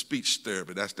went to speech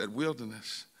therapy. That's that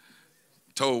wilderness.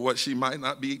 Told what she might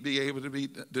not be able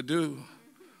to do.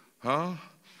 Huh?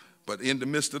 But in the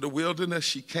midst of the wilderness,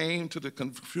 she came to the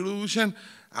conclusion,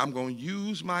 I'm going to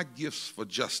use my gifts for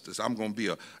justice. I'm going to be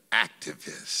an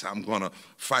activist. I'm going to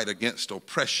fight against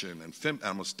oppression. And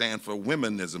I'm going to stand for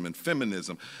womenism and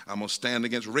feminism. I'm going to stand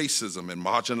against racism and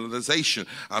marginalization.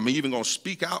 I'm even going to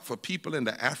speak out for people in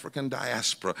the African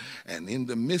diaspora. And in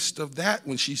the midst of that,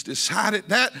 when she's decided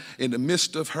that, in the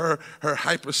midst of her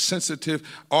hypersensitive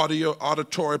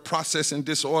auditory processing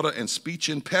disorder and speech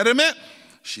impediment,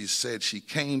 she said she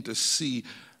came to see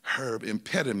her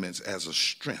impediments as a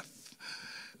strength,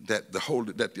 that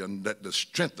the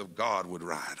strength of God would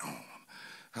ride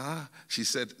on. She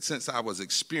said, since I was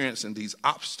experiencing these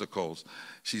obstacles,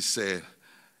 she said,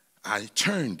 I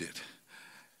turned it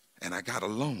and I got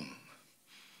alone.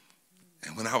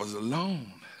 And when I was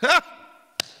alone,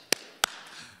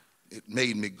 it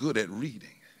made me good at reading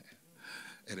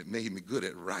and it made me good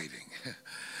at writing.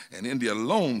 And in the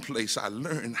alone place, I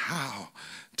learned how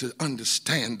to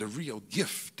understand the real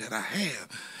gift that I have.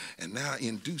 And now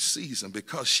in due season,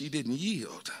 because she didn't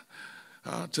yield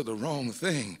to the wrong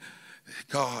thing,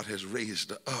 God has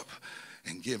raised her up.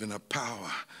 and given her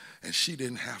power. And she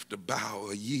didn't have to bow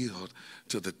or yield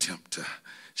to the tempter.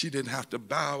 She didn't have to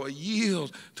bow or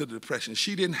yield to the depression.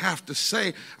 She didn't have to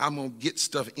say, I'm going to get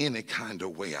stuff any kind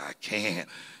of way I can.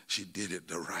 She did it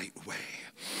the right way.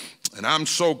 And I'm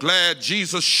so glad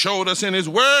Jesus showed us in his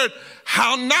word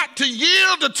how not to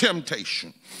yield to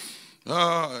temptation.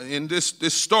 In this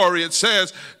story it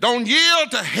says, don't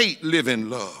yield to hate, live in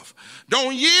love.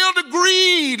 Don't yield to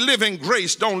greed, live in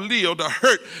grace. Don't yield to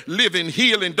hurt, live in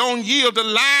healing. Don't yield to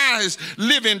lies,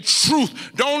 live in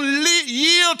truth. Don't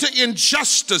yield to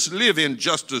injustice, live in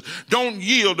justice. Don't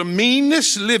yield to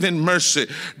meanness, live in mercy.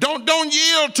 Don't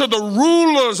yield to the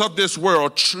rulers of this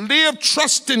world. Live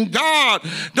trust in God.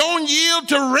 Don't yield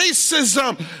to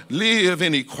racism, live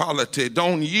in equality.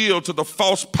 Don't yield to the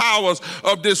false powers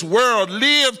of this world.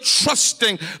 Live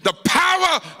trusting the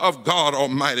power of God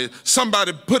Almighty.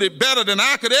 Somebody put it better than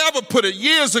I could ever put it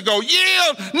years ago.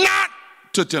 Yield not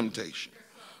to temptation,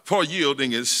 for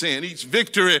yielding is sin. Each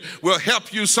victory will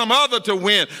help you some other to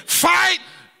win. Fight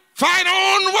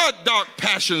on what dark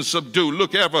passions subdue.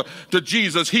 Look ever to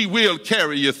Jesus. He will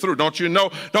carry you through. Don't you know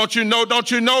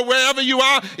wherever you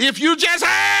are, if you just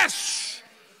ask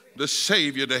the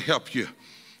Savior to help you,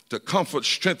 to comfort,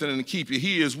 strengthen, and keep you,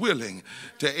 he is willing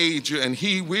to aid you, and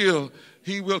he will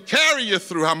carry you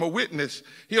through. I'm a witness.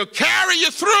 He'll carry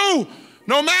you through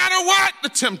no matter what the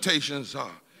temptations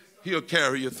are. He'll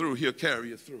carry you through. He'll carry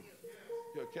you through.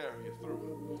 He'll carry you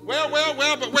through.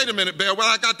 Well, but wait a minute, Bear. Well,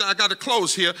 I got to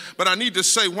close here, but I need to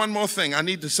say one more thing.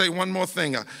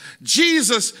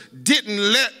 Jesus didn't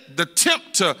let the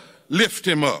tempter lift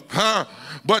him up,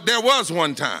 but there was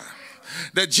one time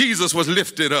that Jesus was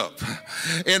lifted up.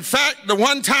 In fact, the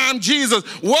one time Jesus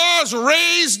was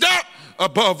raised up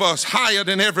above us, higher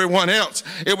than everyone else.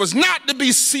 It was not to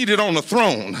be seated on a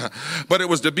throne, but it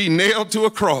was to be nailed to a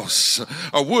cross,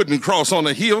 a wooden cross on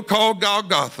a hill called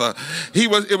Golgotha.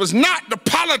 It was not the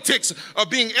politics of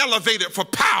being elevated for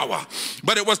power,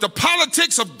 but it was the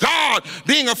politics of God,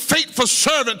 being a faithful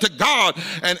servant to God.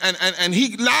 And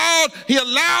he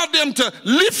allowed them to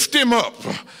lift him up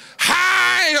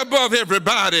high above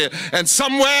everybody. And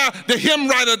somewhere the hymn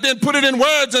writer then put it in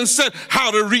words and said,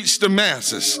 how to reach the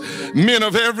masses, men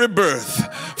of every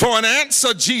birth. For an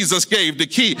answer Jesus gave the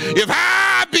key. If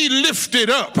I be lifted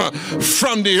up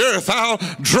from the earth, I'll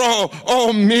draw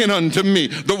all men unto me.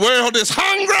 The world is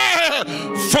hungry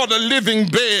for the living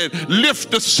bed. Lift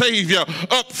the Savior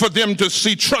up for them to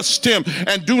see. Trust him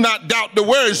and do not doubt the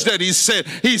words that he said.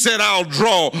 He said, I'll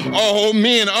draw all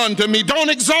men unto me. Don't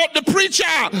exalt the preacher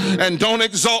and don't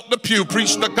exalt the pew.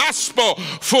 Preach the gospel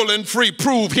full and free.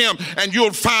 Prove him and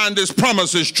you'll find his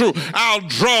promises true. I'll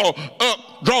draw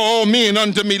all men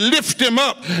unto me. Lift him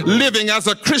up, living as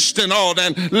a Christian ought,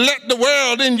 and let the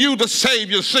world in you the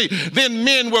Savior see. Then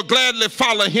men will gladly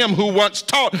follow him who once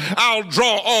taught, I'll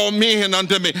draw all men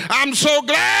unto me. I'm so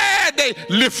glad they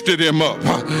lifted him up.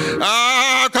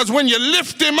 Because when you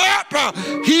lift him up,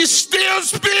 he still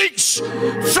speaks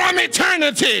from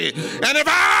eternity. And if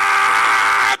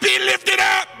I be lifted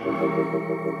up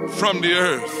from the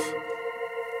earth,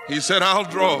 he said, I'll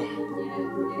draw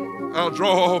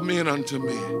all men unto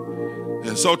me.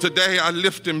 And so today I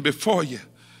lift him before you.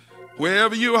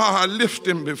 Wherever you are, I lift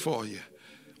him before you.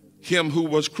 Him who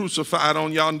was crucified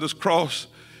on yonder's cross,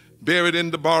 buried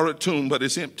in the borrowed tomb, but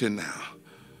it's empty now.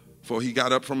 For he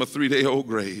got up from a 3-day-old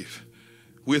grave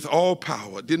with all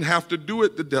power. Didn't have to do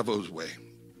it the devil's way.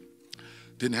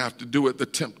 Didn't have to do it the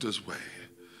tempter's way.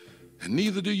 And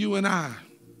neither do you and I.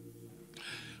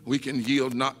 We can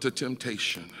yield not to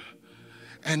temptation.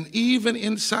 And even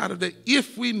inside of that,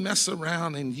 if we mess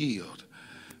around and yield,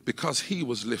 because he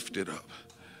was lifted up,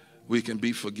 we can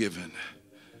be forgiven.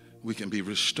 We can be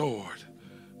restored.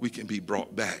 We can be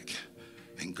brought back.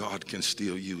 And God can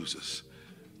still use us.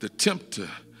 The tempter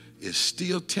is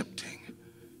still tempting.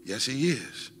 Yes, he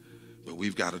is. But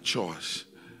we've got a choice.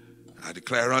 I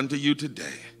declare unto you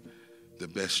today, the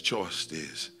best choice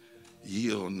is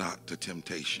yield not to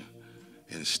temptation.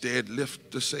 Instead,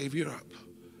 lift the Savior up.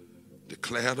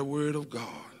 Declare the word of God.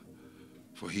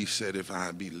 For he said, if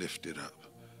I be lifted up,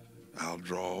 I'll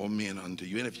draw all men unto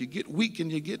you. And if you get weak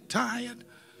and you get tired,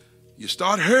 you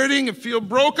start hurting and feel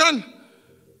broken,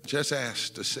 just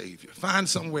ask the Savior. Find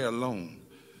somewhere alone.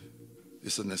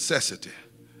 It's a necessity.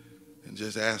 And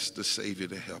just ask the Savior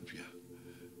to help you.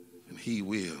 And he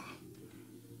will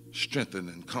strengthen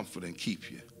and comfort and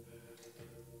keep you.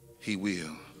 He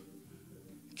will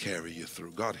carry you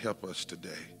through. God, help us today.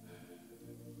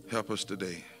 Help us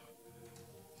today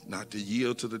not to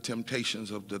yield to the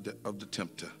temptations of the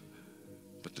tempter,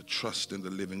 but to trust in the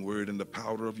living word and the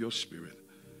power of your spirit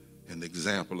and the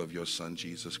example of your Son,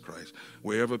 Jesus Christ.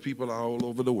 Wherever people are all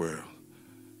over the world,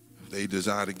 if they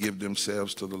desire to give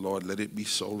themselves to the Lord, let it be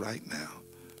so right now.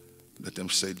 Let them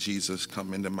say, Jesus,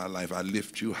 come into my life. I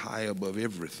lift you high above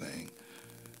everything.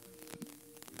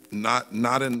 Not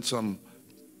in some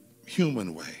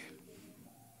human way,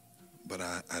 but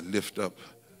I lift up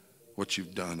what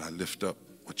you've done. I lift up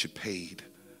what you paid.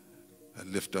 I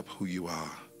lift up who you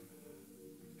are.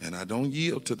 And I don't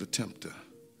yield to the tempter.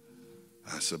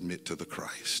 I submit to the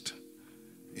Christ.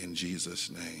 In Jesus'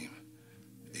 name,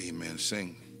 amen.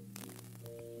 Sing.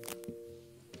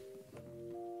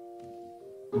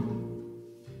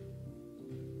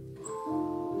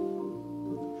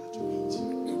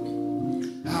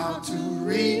 How to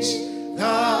reach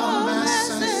the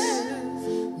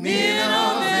masses, men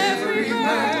of every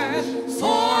birth,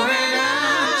 for an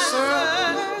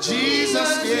answer,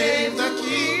 Jesus gave the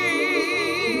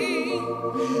key.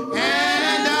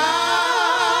 And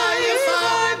if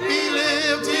I be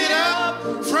lifted up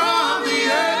from the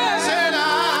earth, and I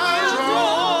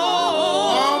draw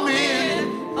all men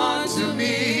unto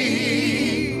me.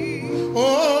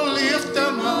 Oh, lift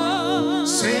them up,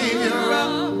 Savior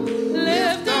up.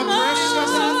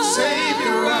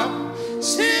 Savior up,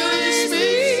 still he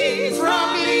speaks from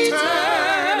eternity.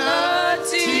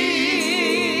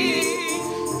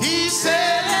 He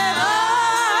said,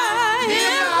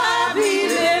 if I be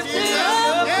lifted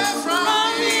up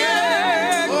from the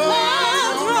earth,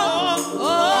 I'll draw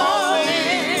all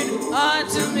men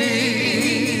unto me.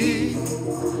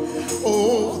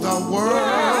 Oh, the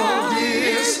world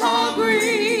is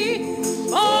hungry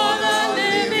for the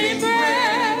living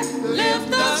bread.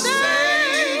 Lift up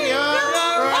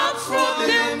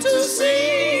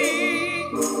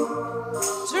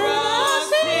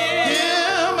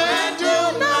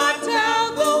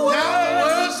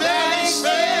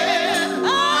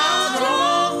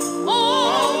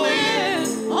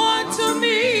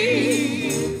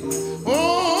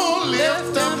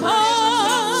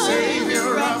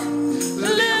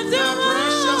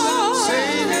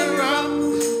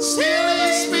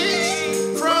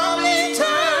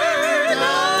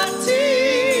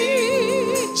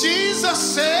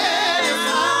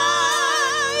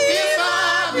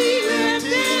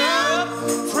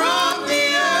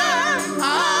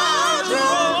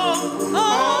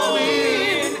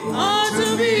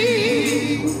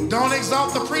don't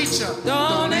exalt the preacher,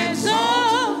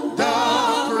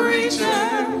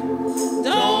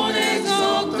 don't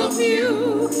exalt the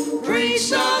few, preach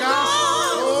the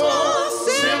gospel,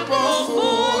 simple,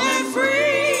 full, and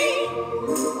free.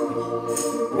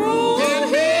 Then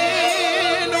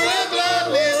men will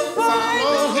gladly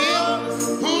follow him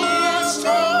who was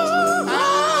told,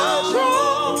 I'll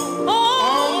draw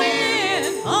all men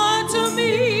unto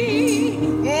me.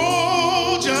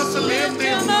 Oh, just lift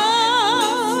him up.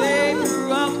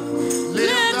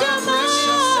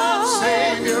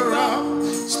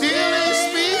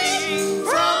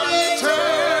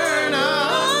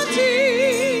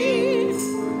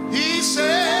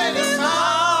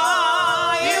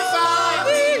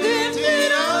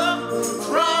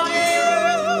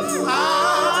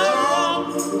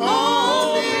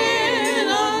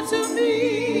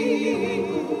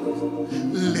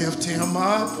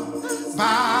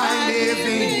 By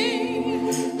living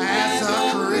as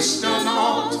a Christian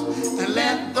ought, and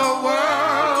let the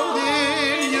world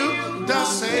in you the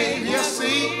Savior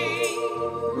see.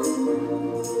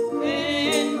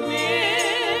 And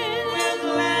men will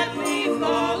gladly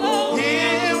follow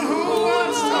him who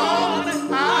was told,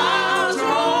 I'll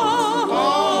draw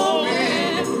all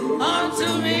men unto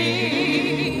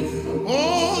me.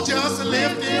 Oh, just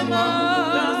lift him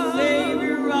up, the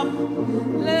Savior up,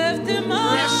 lift him up.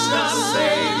 Precious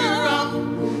Savior up,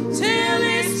 till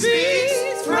he speaks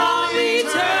from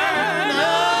eternity.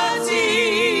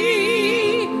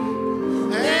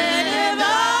 And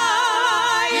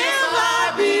if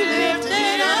I be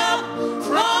lifted up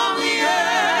from the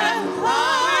earth,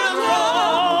 I'll draw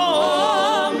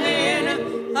all men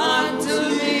unto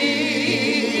me.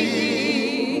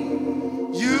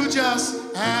 You just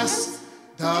ask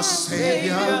the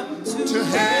Savior to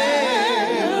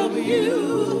help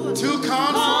you, to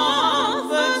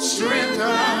comfort,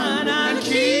 strengthen, and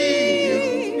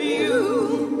keep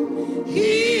you.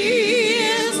 He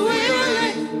is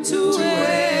willing to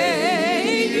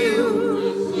aid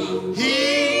you. He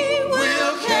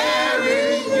will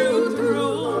carry you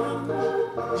through.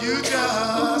 You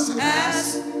just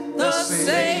ask the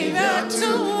Savior to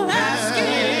ask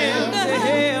him to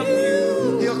help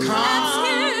you. He'll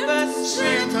comfort,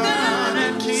 strengthen,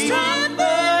 and keep you.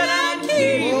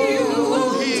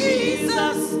 Oh,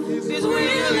 Jesus.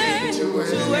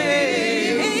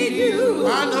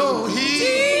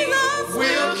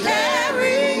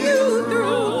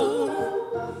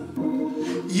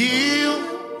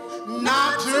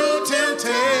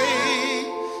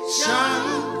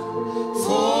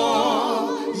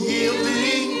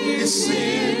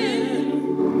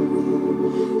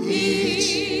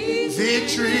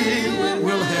 Victory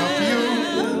will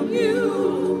help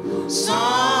you.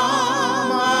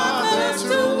 Some others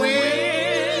to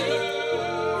win.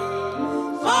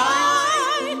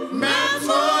 Fight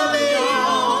manfully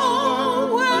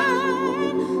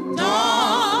onward.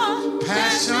 Dark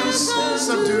passions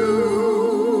subdue.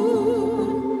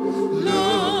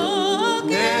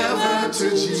 Look ever to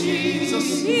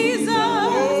Jesus.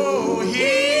 Oh,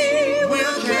 He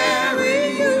will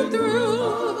carry you through.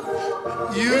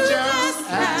 You just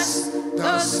ask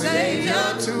the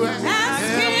Savior to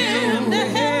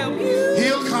help you.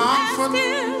 He'll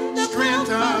comfort,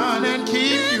 strengthen, and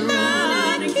keep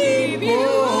you.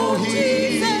 Oh,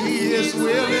 He is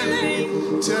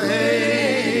willing to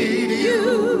aid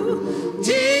you.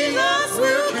 Jesus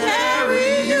will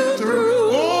carry you through.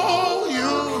 Oh,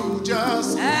 you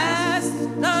just Ask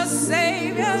the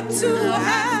Savior to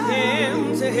help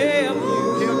Him to help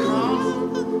you. He'll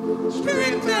come,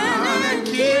 strengthen, and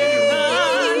keep you.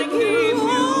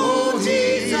 Oh,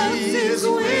 He is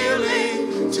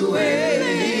willing to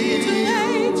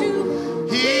aid you.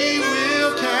 He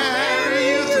will carry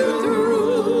you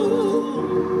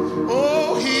through.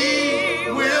 Oh, He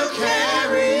will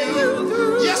carry you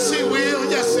through. Yes, He will.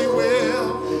 Yes, He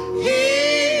will.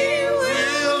 He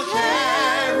will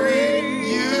carry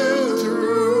you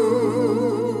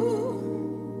through.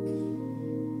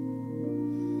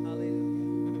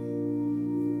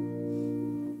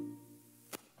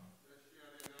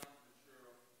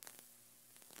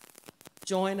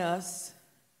 Join us,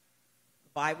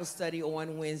 Bible study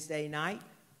on Wednesday night.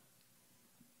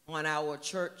 On our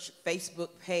church Facebook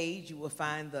page, you will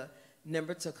find the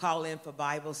number to call in for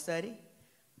Bible study.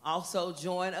 Also,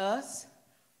 join us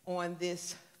on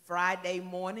this Friday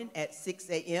morning at 6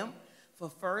 a.m. for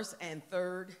first and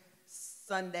third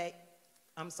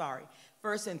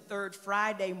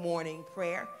Friday morning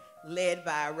prayer led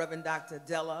by Reverend Dr.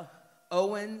 Della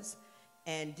Owens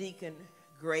and Deacon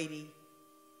Grady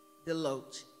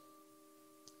Deloach.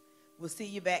 We'll see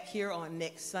you back here on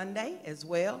next Sunday as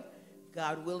well,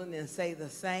 God willing, and say the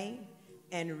same.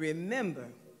 And remember,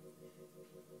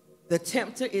 the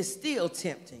tempter is still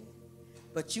tempting,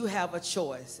 but you have a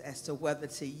choice as to whether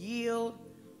to yield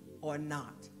or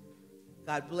not.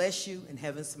 God bless you and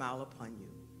heaven smile upon you.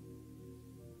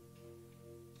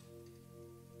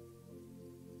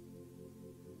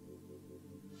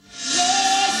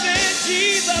 Lord sent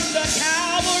Jesus to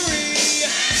Calvary.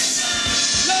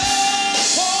 Lord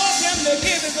caused Him to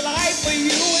give His life for you